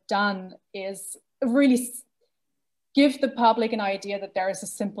films have done is really give the public an idea that there is a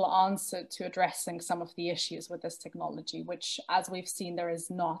simple answer to addressing some of the issues with this technology, which, as we've seen, there is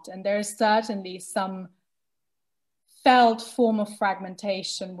not. And there is certainly some felt form of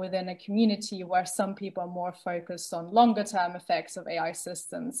fragmentation within a community where some people are more focused on longer term effects of AI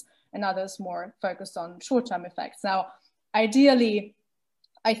systems and others more focused on short term effects. Now, ideally,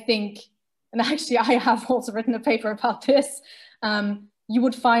 I think, and actually I have also written a paper about this, you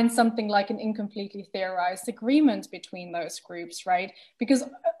would find something like an incompletely theorized agreement between those groups, right? Because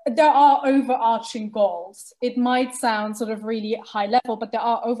there are overarching goals. It might sound sort of really high level, but there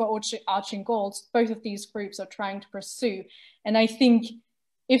are overarching goals both of these groups are trying to pursue. And I think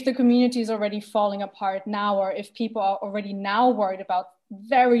if the community is already falling apart now, or if people are already now worried about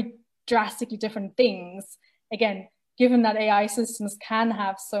very drastically different things, again, given that AI systems can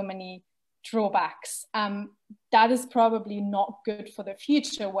have so many drawbacks, that is probably not good for the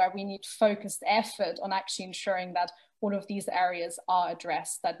future, where we need focused effort on actually ensuring that all of these areas are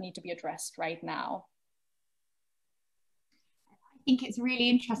addressed that need to be addressed right now. I think it's really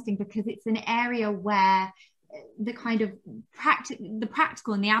interesting because it's an area where the kind of the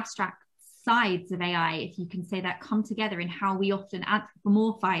practical and the abstract sides of AI, if you can say that, come together in how we often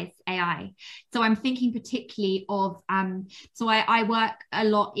anthropomorphize AI. So I'm thinking particularly of, so I work a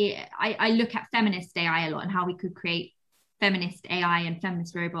lot, I look at feminist AI a lot and how we could create feminist AI and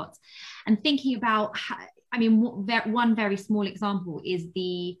feminist robots, and thinking about, one very small example is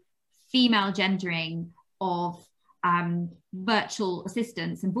the female gendering of virtual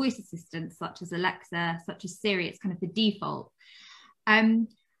assistants and voice assistants such as Alexa, such as Siri. It's kind of the default.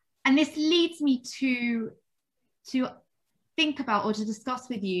 And this leads me to think about, or to discuss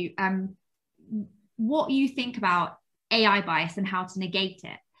with you, what you think about AI bias and how to negate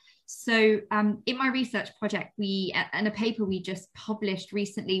it. So in my research project, and a paper we just published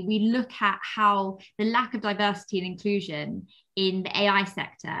recently, we look at how the lack of diversity and inclusion in the AI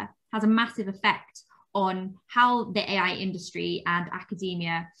sector has a massive effect on how the AI industry and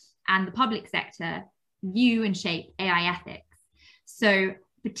academia and the public sector view and shape AI ethics. So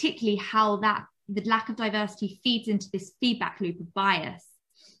particularly how the lack of diversity feeds into this feedback loop of bias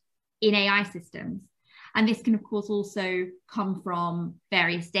in AI systems. And this can, of course, also come from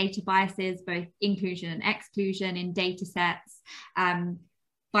various data biases, both inclusion and exclusion in data sets,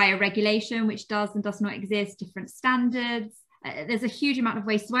 via regulation, which does and does not exist, different standards. There's a huge amount of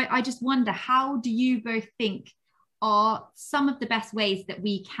ways. So I just wonder, how do you both think are some of the best ways that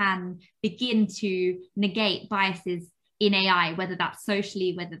we can begin to negate biases in AI, whether that's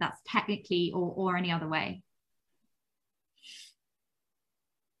socially, whether that's technically, or any other way?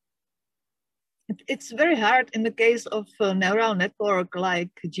 It's very hard in the case of a neural network like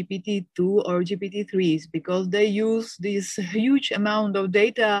GPT-2 or GPT-3s, because they use this huge amount of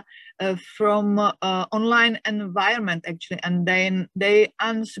data from online environment, actually, and then they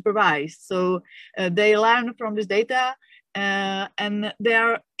unsupervised. So they learn from this data and they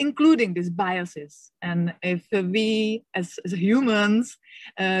are including these biases. And if we as humans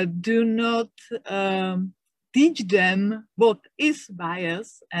do not teach them what is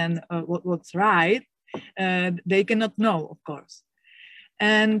bias and what's right, they cannot know, of course.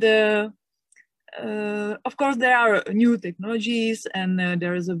 And of course, there are new technologies and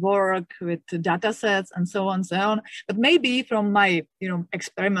there is a work with data sets and so on, so on. But maybe from my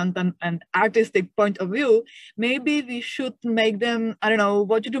experiment and artistic point of view, maybe we should make them, I don't know,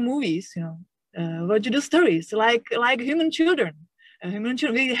 watch the movies, watch the stories like human children.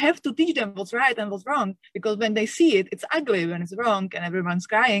 We have to teach them what's right and what's wrong, because when they see it, it's ugly when it's wrong and everyone's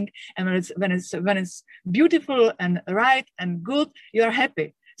crying, and when it's beautiful and right and good, you are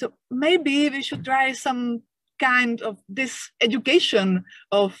happy. So maybe we should try some kind of this education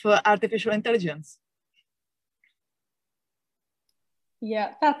of artificial intelligence.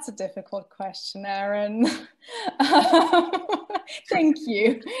 Yeah, that's a difficult question, Erin. Thank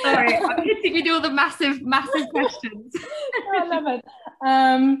you. Sorry, I'm hitting with all the massive questions. I love it.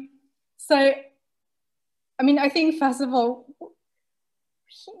 So, I mean, I think, first of all,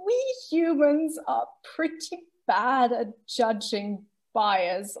 we humans are pretty bad at judging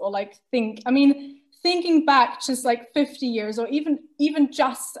bias, or thinking back just like 50 years or even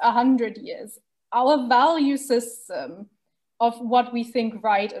just 100 years, our value system of what we think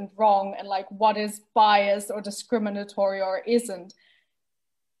right and wrong and like what is biased or discriminatory or isn't,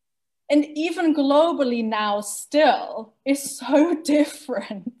 and even globally now still, is so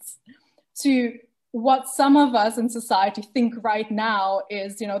different to what some of us in society think right now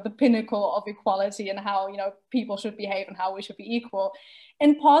is, the pinnacle of equality and how, people should behave and how we should be equal.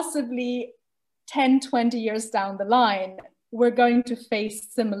 And possibly 10, 20 years down the line, we're going to face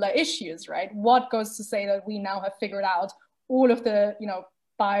similar issues, right? What goes to say that we now have figured out all of the,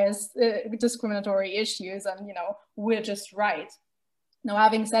 bias, discriminatory issues, and, we're just right. Now,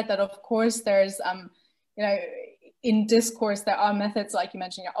 having said that, of course, there's, in discourse, there are methods like you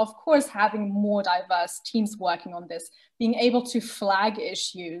mentioned, of course, having more diverse teams working on this, being able to flag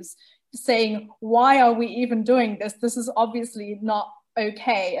issues, saying, why are we even doing this? This is obviously not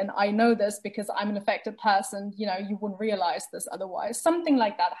okay. And I know this because I'm an affected person, you wouldn't realize this otherwise. Something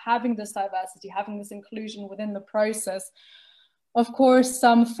like that, having this diversity, having this inclusion within the process. Of course,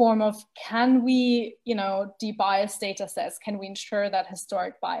 some form of, can we, de-bias data sets? Can we ensure that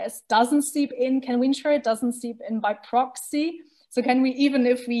historic bias doesn't seep in? Can we ensure it doesn't seep in by proxy? So can we, even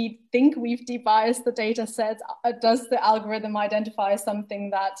if we think we've de-biased the data sets, does the algorithm identify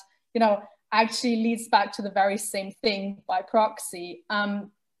something that, actually leads back to the very same thing by proxy? And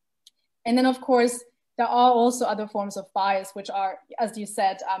then, of course, there are also other forms of bias, which are, as you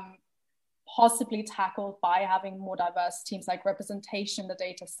said, possibly tackled by having more diverse teams, like representation in the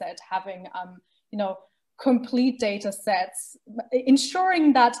data set, having, complete data sets,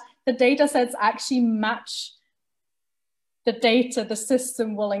 ensuring that the data sets actually match the data the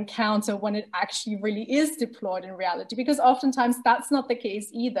system will encounter when it actually really is deployed in reality, because oftentimes that's not the case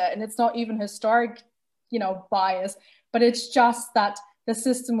either. And it's not even historic, bias, but it's just that the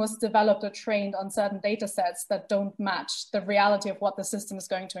system was developed or trained on certain data sets that don't match the reality of what the system is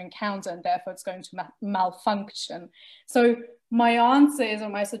going to encounter, and therefore it's going to malfunction. So my answer is, or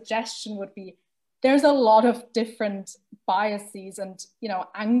my suggestion would be, there's a lot of different biases and,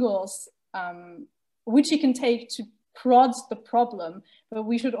 angles which you can take to prod the problem, but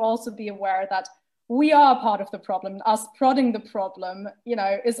we should also be aware that we are part of the problem. Us prodding the problem,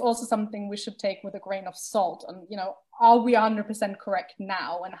 is also something we should take with a grain of salt. And, are we 100% correct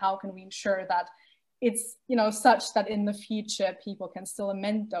now? And how can we ensure that it's, such that in the future, people can still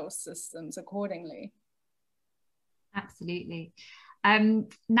amend those systems accordingly? Absolutely.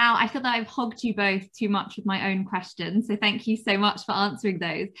 Now, I feel that I've hogged you both too much with my own questions, so thank you so much for answering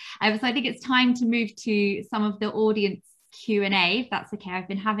those. So I think it's time to move to some of the audience Q&A, if that's okay. I've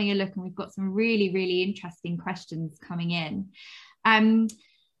been having a look and we've got some really, really interesting questions coming in.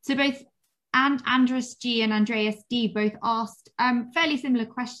 So both Andres G and Andreas D both asked fairly similar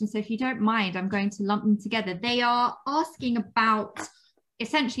questions. So if you don't mind, I'm going to lump them together. They are asking about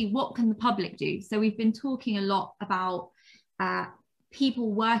essentially what can the public do? So we've been talking a lot about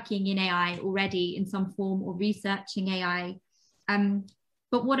people working in AI already in some form or researching AI.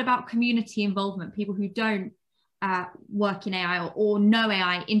 But what about community involvement, people who don't work in AI or know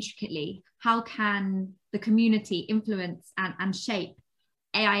AI intricately? How can the community influence and shape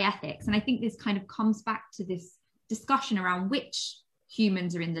AI ethics? And I think this kind of comes back to this discussion around which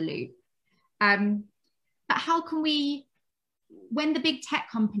humans are in the loop. But how can we, when the big tech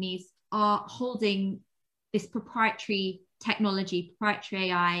companies are holding this proprietary technology, proprietary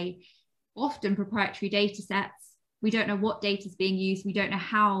AI, often proprietary data sets, we don't know what data is being used, we don't know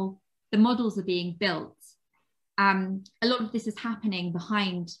how the models are being built. A lot of this is happening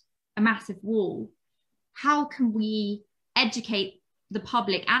behind a massive wall. How can we educate the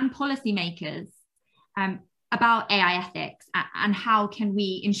public and policymakers about AI ethics, and how can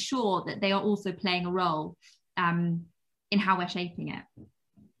we ensure that they are also playing a role in how we're shaping it?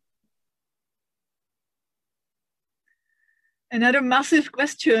 Another massive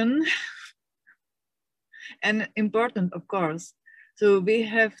question, and important, of course. So we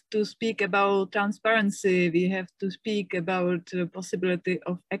have to speak about transparency. We have to speak about the possibility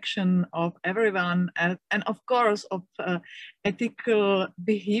of action of everyone, and of course of ethical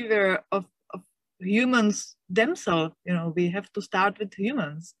behavior of humans themselves. You know, we have to start with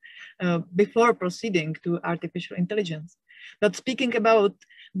humans before proceeding to artificial intelligence. But speaking about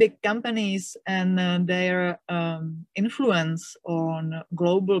big companies and their influence on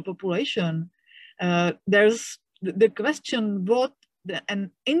global population, there's the question what an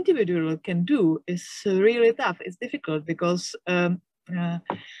individual can do is really tough. It's difficult because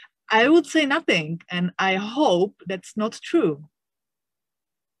I would say nothing, and I hope that's not true.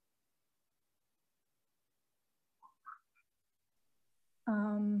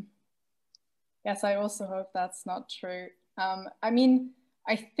 Yes, I also hope that's not true. I mean,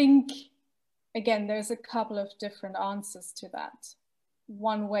 I think, again, there's a couple of different answers to that.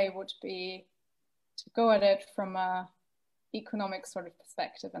 One way would be to go at it from a economic sort of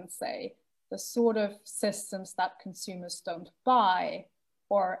perspective and say the sort of systems that consumers don't buy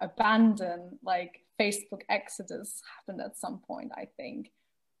or abandon, like Facebook exodus happened at some point, I think.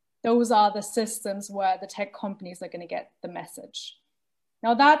 Those are the systems where the tech companies are going to get the message.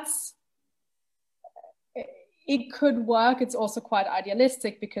 Now it could work. It's also quite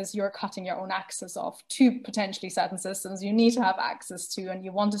idealistic because you're cutting your own access off to potentially certain systems you need to have access to, and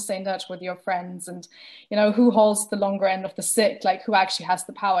you want to stay in touch with your friends, and, you know, who holds the longer end of the stick, like who actually has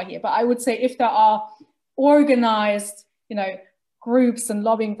the power here. But I would say if there are organized, you know, groups and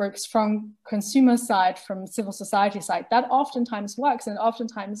lobbying groups from consumer side, from civil society side, that oftentimes works, and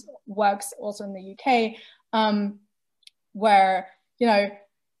oftentimes works also in the UK, where, you know,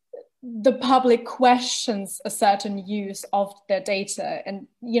 the public questions a certain use of their data, and,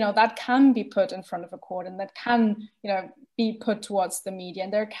 you know, that can be put in front of a court, and that can, you know, be put towards the media,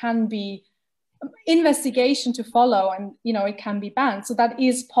 and there can be investigation to follow, and, you know, it can be banned. So that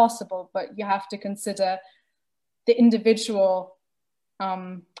is possible, but you have to consider the individual,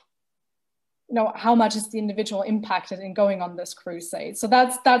 you know, how much is the individual impacted in going on this crusade. So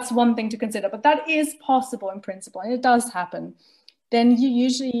that's one thing to consider, but that is possible in principle, and it does happen. Then you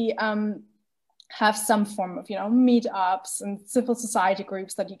usually have some form of, you know, meetups and civil society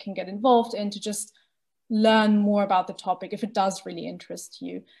groups that you can get involved in to just learn more about the topic if it does really interest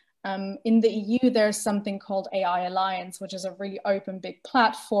you. In the EU, there's something called AI Alliance, which is a really open, big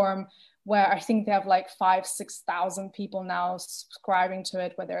platform where I think they have like 5,000-6,000 people now subscribing to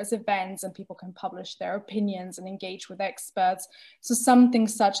it, where there's events and people can publish their opinions and engage with experts. So something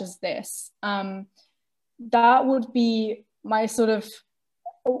such as this, that would be my sort of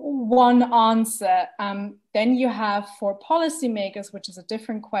one answer. Then you have for policymakers, which is a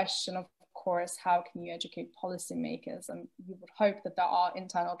different question, of course, how can you educate policymakers? And you would hope that there are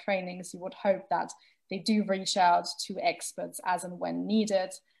internal trainings. You would hope that they do reach out to experts as and when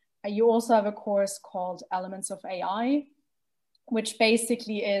needed. You also have a course called Elements of AI, which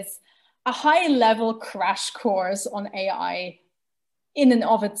basically is a high-level crash course on AI in and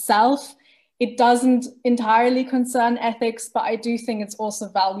of itself. It doesn't entirely concern ethics, but I do think it's also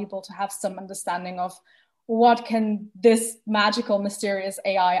valuable to have some understanding of what can this magical, mysterious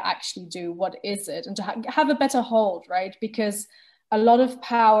AI actually do? What is it? And to have a better hold, right? Because a lot of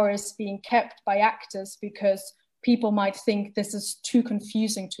power is being kept by actors because people might think this is too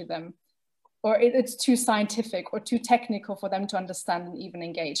confusing to them, or it's too scientific or too technical for them to understand and even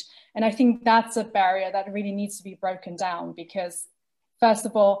engage. And I think that's a barrier that really needs to be broken down, because first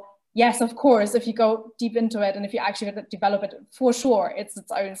of all, yes, of course, if you go deep into it and if you actually develop it, for sure, it's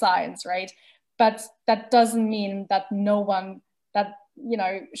its own science, right? But that doesn't mean that no one that, you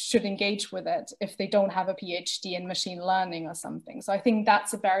know, should engage with it if they don't have a PhD in machine learning or something. So I think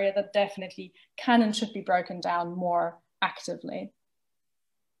that's a barrier that definitely can and should be broken down more actively.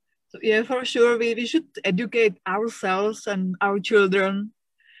 So yeah, for sure, we should educate ourselves and our children.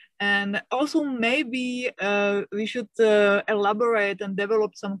 And also maybe we should elaborate and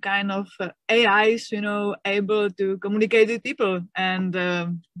develop some kind of AIs, you know, able to communicate with people and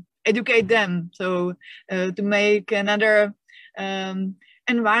educate them. So to make another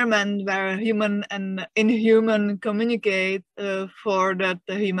environment where human and inhuman communicate, for that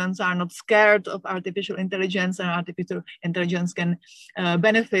the humans are not scared of artificial intelligence, and artificial intelligence can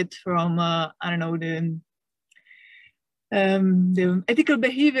benefit from, I don't know, the ethical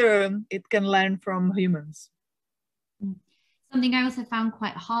behavior it can learn from humans. Something I also found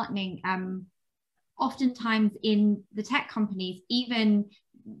quite heartening, oftentimes in the tech companies, even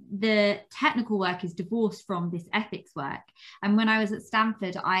the technical work is divorced from this ethics work. And when I was at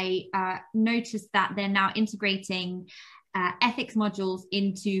Stanford, I noticed that they're now integrating ethics modules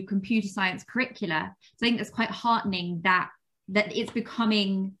into computer science curricula. So I think that's quite heartening that it's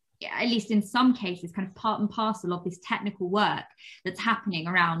becoming, at least in some cases, kind of part and parcel of this technical work that's happening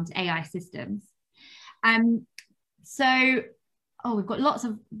around AI systems. Oh, we've got lots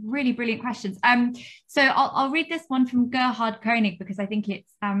of really brilliant questions. So I'll read this one from Gerhard Koenig because I think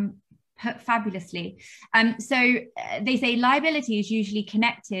it's put fabulously. So they say liability is usually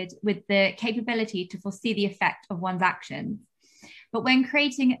connected with the capability to foresee the effect of one's actions. But when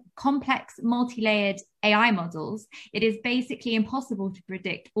creating complex, multi-layered AI models, it is basically impossible to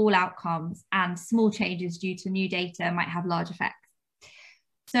predict all outcomes, and small changes due to new data might have large effects.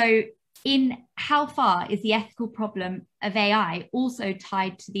 So in how far is the ethical problem of AI also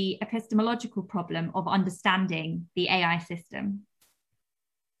tied to the epistemological problem of understanding the AI system?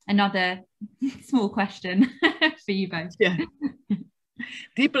 Another small question for you both. Yeah.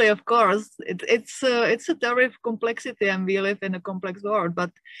 Deeply, of course. It's a terrible complexity, and we live in a complex world.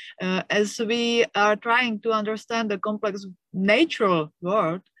 But as we are trying to understand the complex natural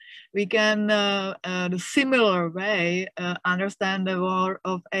world, we can, in a similar way, understand the world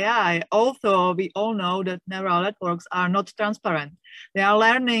of AI. Although we all know that neural networks are not transparent. They are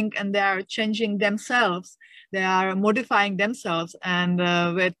learning and they are changing themselves. They are modifying themselves. And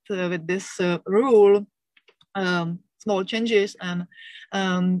with this rule, small changes and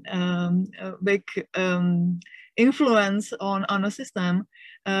big influence on a system,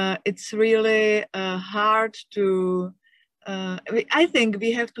 it's really hard to, I think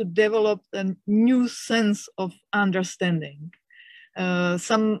we have to develop a new sense of understanding,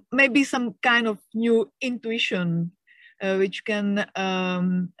 maybe some kind of new intuition, which can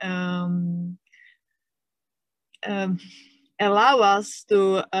allow us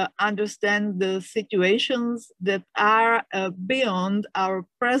to understand the situations that are beyond our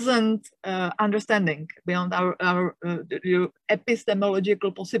present understanding, beyond our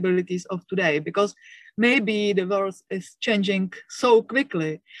epistemological possibilities of today, because maybe the world is changing so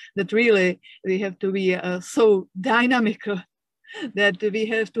quickly that really we have to be so dynamic that we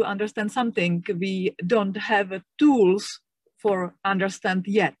have to understand something we don't have tools for understand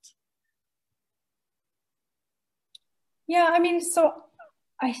yet. Yeah, I mean, so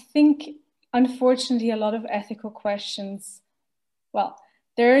I think, unfortunately, a lot of ethical questions, well,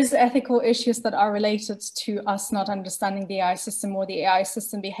 there's ethical issues that are related to us not understanding the AI system or the AI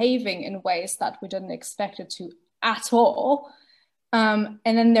system behaving in ways that we didn't expect it to at all. And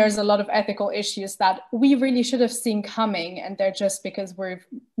then there's a lot of ethical issues that we really should have seen coming, and they're just because we've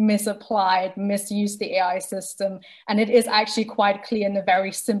misapplied, misused the AI system. And it is actually quite clear in a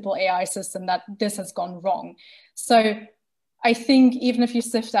very simple AI system that this has gone wrong. So I think even if you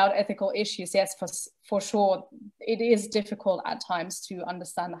sift out ethical issues, yes, for sure, it is difficult at times to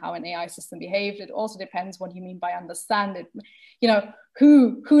understand how an AI system behaved. It also depends what you mean by understand it. You know,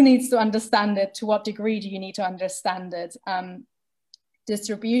 who needs to understand it? To what degree do you need to understand it?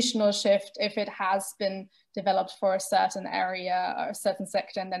 Distributional shift, if it has been developed for a certain area or a certain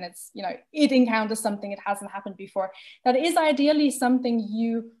sector, and then it's, you know, it encounters something, it hasn't happened before. That is ideally something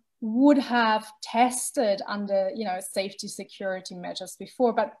you would have tested under, you know, safety security measures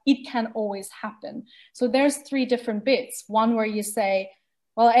before, but it can always happen. So there's three different bits. One where you say,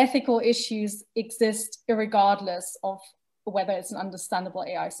 well, ethical issues exist irregardless of whether it's an understandable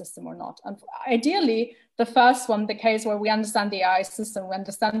AI system or not. And ideally, the first one, the case where we understand the AI system, we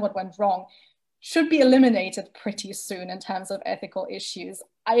understand what went wrong, should be eliminated pretty soon in terms of ethical issues.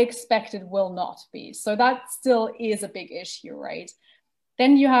 I expect it will not be. So that still is a big issue, right?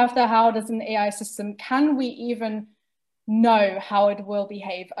 Then you have the how does an AI system, can we even know how it will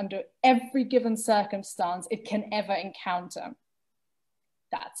behave under every given circumstance it can ever encounter?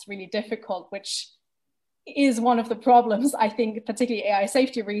 That's really difficult, which is one of the problems I think particularly AI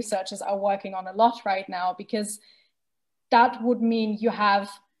safety researchers are working on a lot right now, because that would mean you have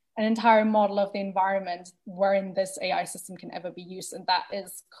an entire model of the environment wherein this AI system can ever be used, and that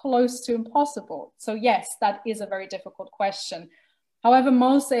is close to impossible. So yes, that is a very difficult question. However,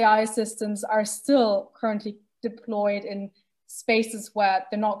 most AI systems are still currently deployed in spaces where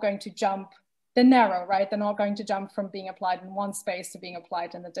they're not going to jump, they're narrow, right? They're not going to jump from being applied in one space to being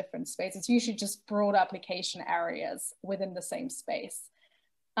applied in a different space. It's usually just broad application areas within the same space.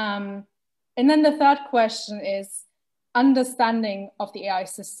 And then the third question is understanding of the AI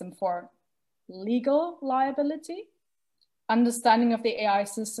system for legal liability, understanding of the AI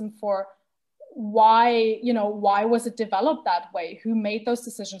system for why was it developed that way? Who made those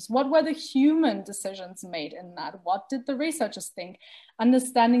decisions? What were the human decisions made in that? What did the researchers think?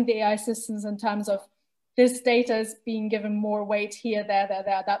 Understanding the AI systems in terms of this data is being given more weight here, there.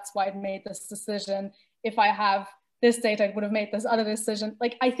 That's why it made this decision. If I have this data, it would have made this other decision.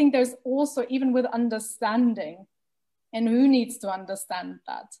 Like, I think there's also, even with understanding, and who needs to understand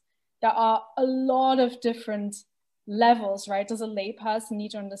that, there are a lot of different levels, right? Does a layperson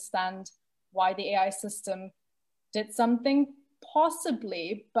need to understand why the AI system did something?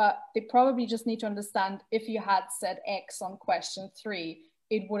 Possibly, but they probably just need to understand if you had said X on question 3,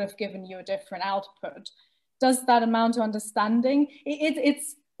 it would have given you a different output. Does that amount to understanding?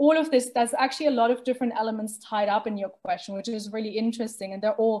 It's all of this. There's actually a lot of different elements tied up in your question, which is really interesting, and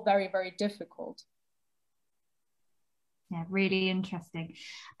they're all very, very difficult. Yeah, really interesting.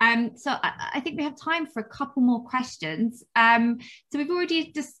 So I think we have time for a couple more questions. So we've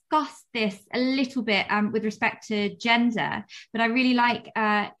already discussed this a little bit with respect to gender, but I really like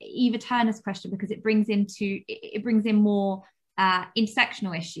Eva Turner's question because it brings in more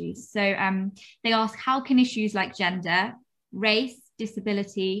intersectional issues. So they ask, how can issues like gender, race,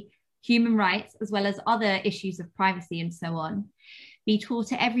 disability, human rights, as well as other issues of privacy and so on, be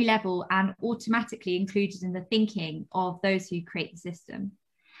taught at every level and automatically included in the thinking of those who create the system?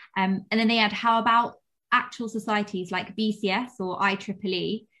 And then they add, how about actual societies like BCS or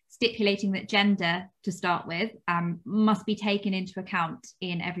IEEE stipulating that gender, to start with, must be taken into account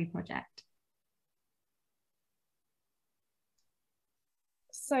in every project?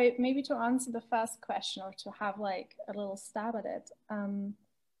 So maybe to answer the first question, or to have like a little stab at it,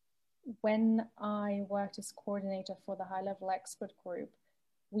 when I worked as coordinator for the high-level expert group,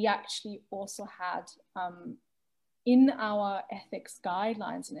 we actually also had in our ethics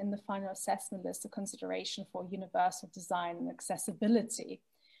guidelines and in the final assessment list a consideration for universal design and accessibility.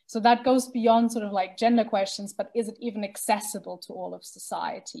 So that goes beyond sort of like gender questions, but is it even accessible to all of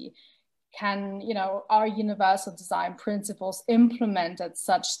society? Can, are universal design principles implemented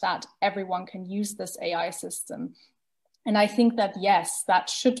such that everyone can use this AI system? And I think that, yes, that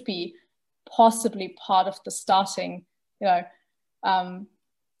should be possibly part of the starting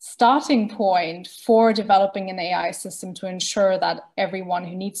point for developing an AI system, to ensure that everyone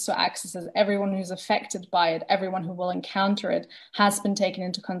who needs to access it, everyone who's affected by it, everyone who will encounter it has been taken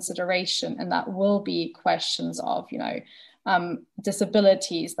into consideration. And that will be questions of,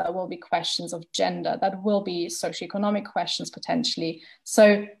 disabilities, that will be questions of gender, that will be socioeconomic questions potentially.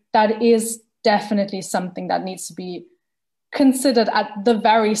 So that is definitely something that needs to be considered at the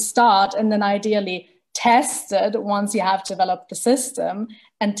very start, and then ideally tested once you have developed the system,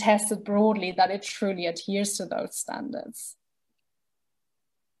 and tested broadly that it truly adheres to those standards.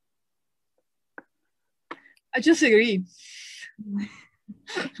 I just agree.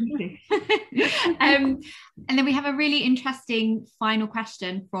 And then we have a really interesting final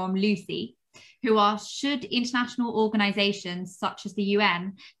question from Lucy, who asks, should international organizations such as the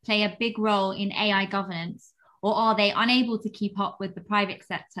UN play a big role in AI governance, or are they unable to keep up with the private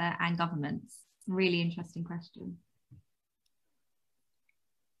sector and governments? Really interesting question.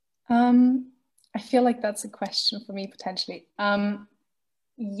 I feel like that's a question for me potentially.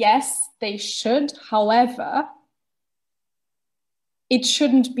 Yes, they should. However, it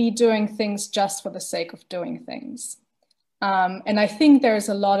shouldn't be doing things just for the sake of doing things. And I think there's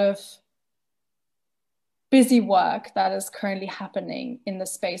a lot of busy work that is currently happening in the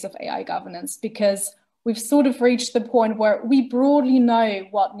space of AI governance, because we've sort of reached the point where we broadly know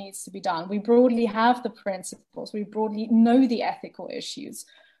what needs to be done. We broadly have the principles. We broadly know the ethical issues.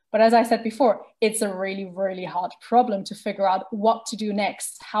 But as I said before, it's a really, really hard problem to figure out what to do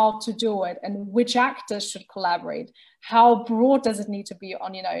next, how to do it, and which actors should collaborate. How broad does it need to be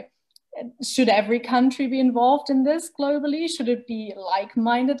on, should every country be involved in this globally? Should it be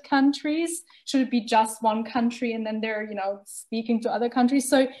like-minded countries? Should it be just one country and then they're, speaking to other countries?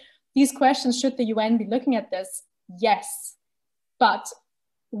 So these questions, should the UN be looking at this? Yes, but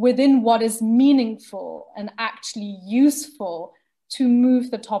within what is meaningful and actually useful to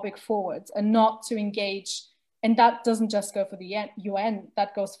move the topic forward and not to engage. And that doesn't just go for the UN,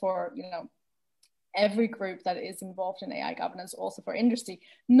 that goes for, every group that is involved in AI governance, also for industry,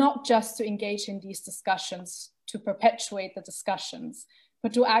 not just to engage in these discussions to perpetuate the discussions,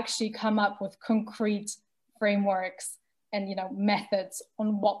 but to actually come up with concrete frameworks and methods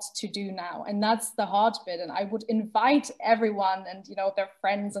on what to do now. And that's the hard bit. And I would invite everyone and their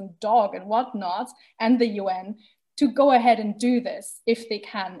friends and dog and whatnot, and the UN, to go ahead and do this if they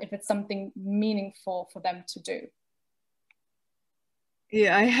can, if it's something meaningful for them to do.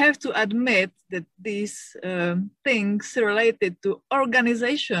 Yeah, I have to admit that these things related to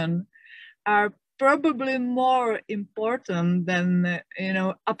organization are probably more important than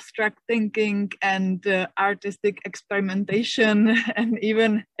abstract thinking and artistic experimentation and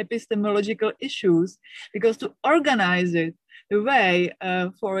even epistemological issues, because to organize it the way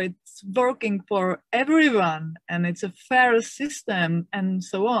for it's working for everyone and it's a fair system and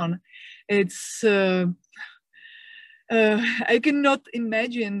so on, it's I cannot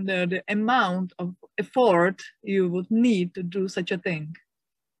imagine the amount of effort you would need to do such a thing.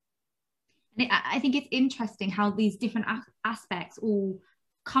 I think it's interesting how these different aspects all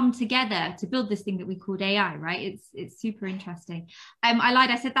come together to build this thing that we called AI, right? It's super interesting. I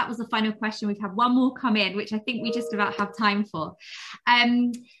lied, I said that was the final question. We've had one more come in, which I think we just about have time for.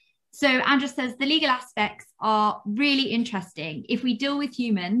 So Andres says, the legal aspects are really interesting. If we deal with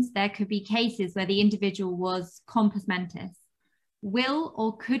humans, there could be cases where the individual was compos mentis. Will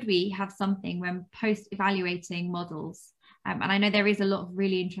or could we have something when post-evaluating models? And I know there is a lot of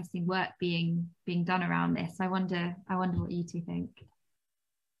really interesting work being done around this. I wonder what you two think.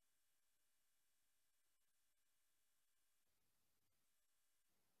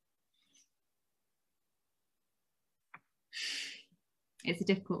 It's a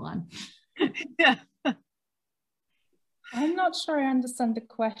difficult one. Yeah. I'm not sure I understand the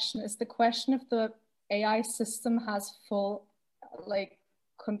question. Is the question if the AI system has full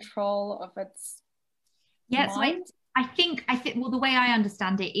control of its mind? So I think well, the way I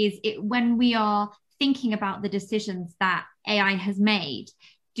understand it is when we are thinking about the decisions that AI has made,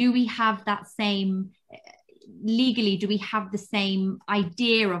 do we have that same legally, do we have the same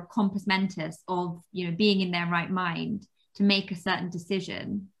idea of compos mentis, of being in their right mind to make a certain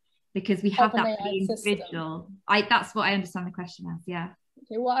decision, because we have that for the individual? That's what I understand the question as. Yeah.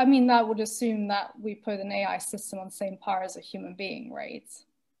 Okay, well, I mean, that would assume that we put an AI system on the same par as a human being, right?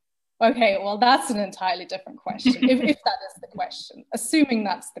 Okay, well, that's an entirely different question. if that is the question, assuming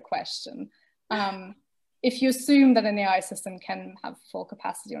that's the question. If you assume that an AI system can have full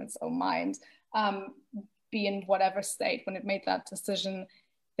capacity on its own mind, be in whatever state when it made that decision,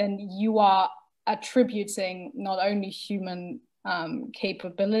 then you are attributing not only human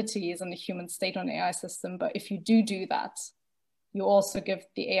capabilities and the human state on the AI system, but if you do that, you also give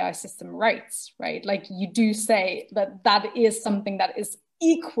the AI system rights, right? Like you do say that is something that is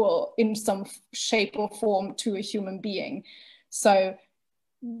equal in some shape or form to a human being. So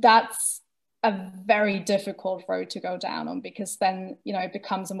that's a very difficult road to go down on, because then, it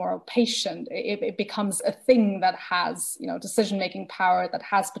becomes a moral patient. It becomes a thing that has, decision-making power, that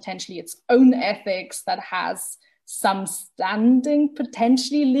has potentially its own ethics, that has some standing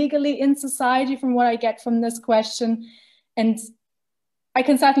potentially legally in society, from what I get from this question. And I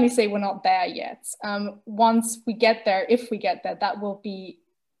can certainly say we're not there yet. Once we get there, if we get there, that will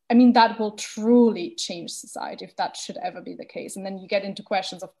truly change society, if that should ever be the case. And then you get into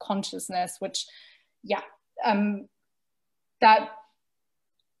questions of consciousness, which, that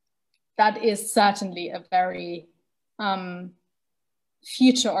is certainly a very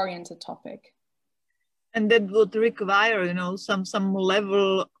future-oriented topic. And that would require, some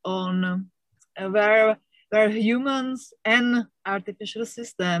level on where humans and artificial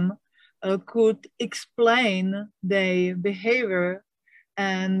system could explain their behavior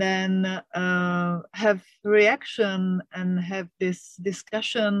and then have reaction and have this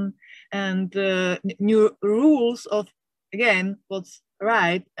discussion and new rules of, again, what's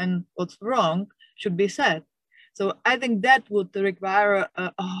right and what's wrong should be set. So I think that would require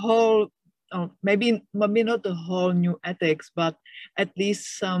a whole maybe not the whole new ethics, but at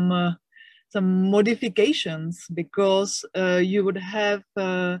least some modifications, because you would have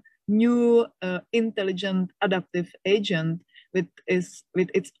a new intelligent adaptive agent with its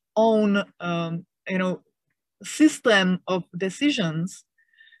own system of decisions,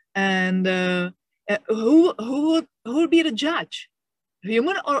 and who would be the judge,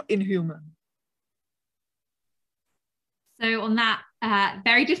 human or inhuman? So on that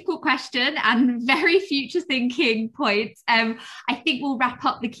very difficult question and very future thinking point, I think we'll wrap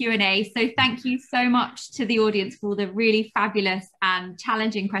up the Q&A. So thank you so much to the audience for the really fabulous and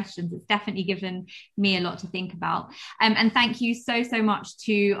challenging questions. It's definitely given me a lot to think about. And thank you so much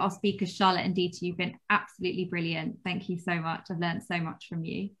to our speakers, Charlotte and Dita. You've been absolutely brilliant. Thank you so much. I've learned so much from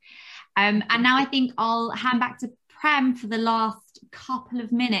you. And now I think I'll hand back to Prem for the last couple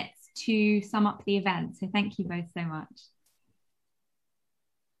of minutes to sum up the event. So thank you both so much.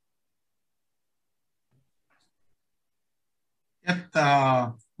 Yep.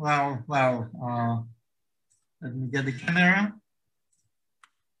 Let me get the camera.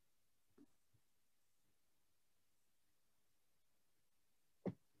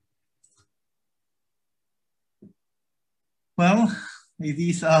 Well, it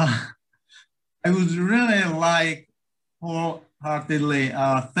is. I would really like wholeheartedly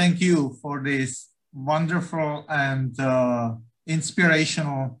thank you for this wonderful and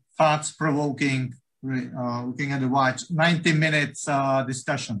inspirational, thoughts-provoking, looking at the watch, 90 minutes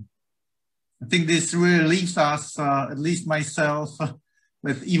discussion. I think this really leaves us, at least myself,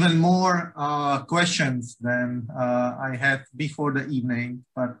 with even more questions than I had before the evening.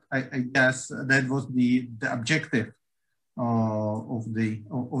 But I guess that was the objective of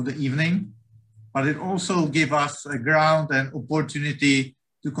the evening. But it also gave us a ground and opportunity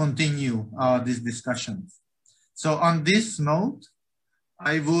to continue these discussions. So on this note,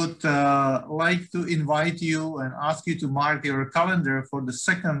 I would like to invite you and ask you to mark your calendar for the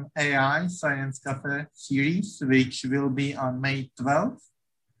second AI Science Cafe series, which will be on May 12th,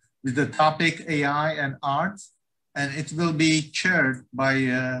 with the topic AI and art. And it will be chaired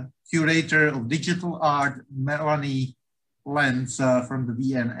by curator of digital art, Melanie Lenz from the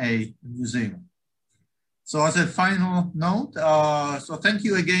V&A Museum. So as a final note, so thank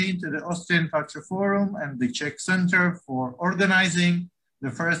you again to the Austrian Culture Forum and the Czech Center for organizing the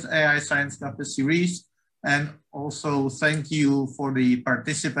first AI Science Cafe series. And also thank you for the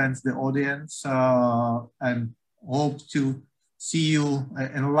participants, the audience, and hope to see you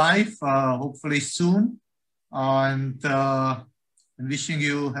in live, hopefully soon. And wishing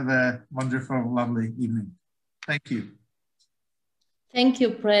you have a wonderful, lovely evening. Thank you. Thank you,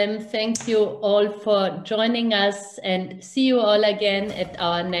 Prem. Thank you all for joining us, and see you all again at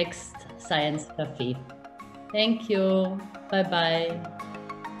our next Science Cafe. Thank you. Bye-bye.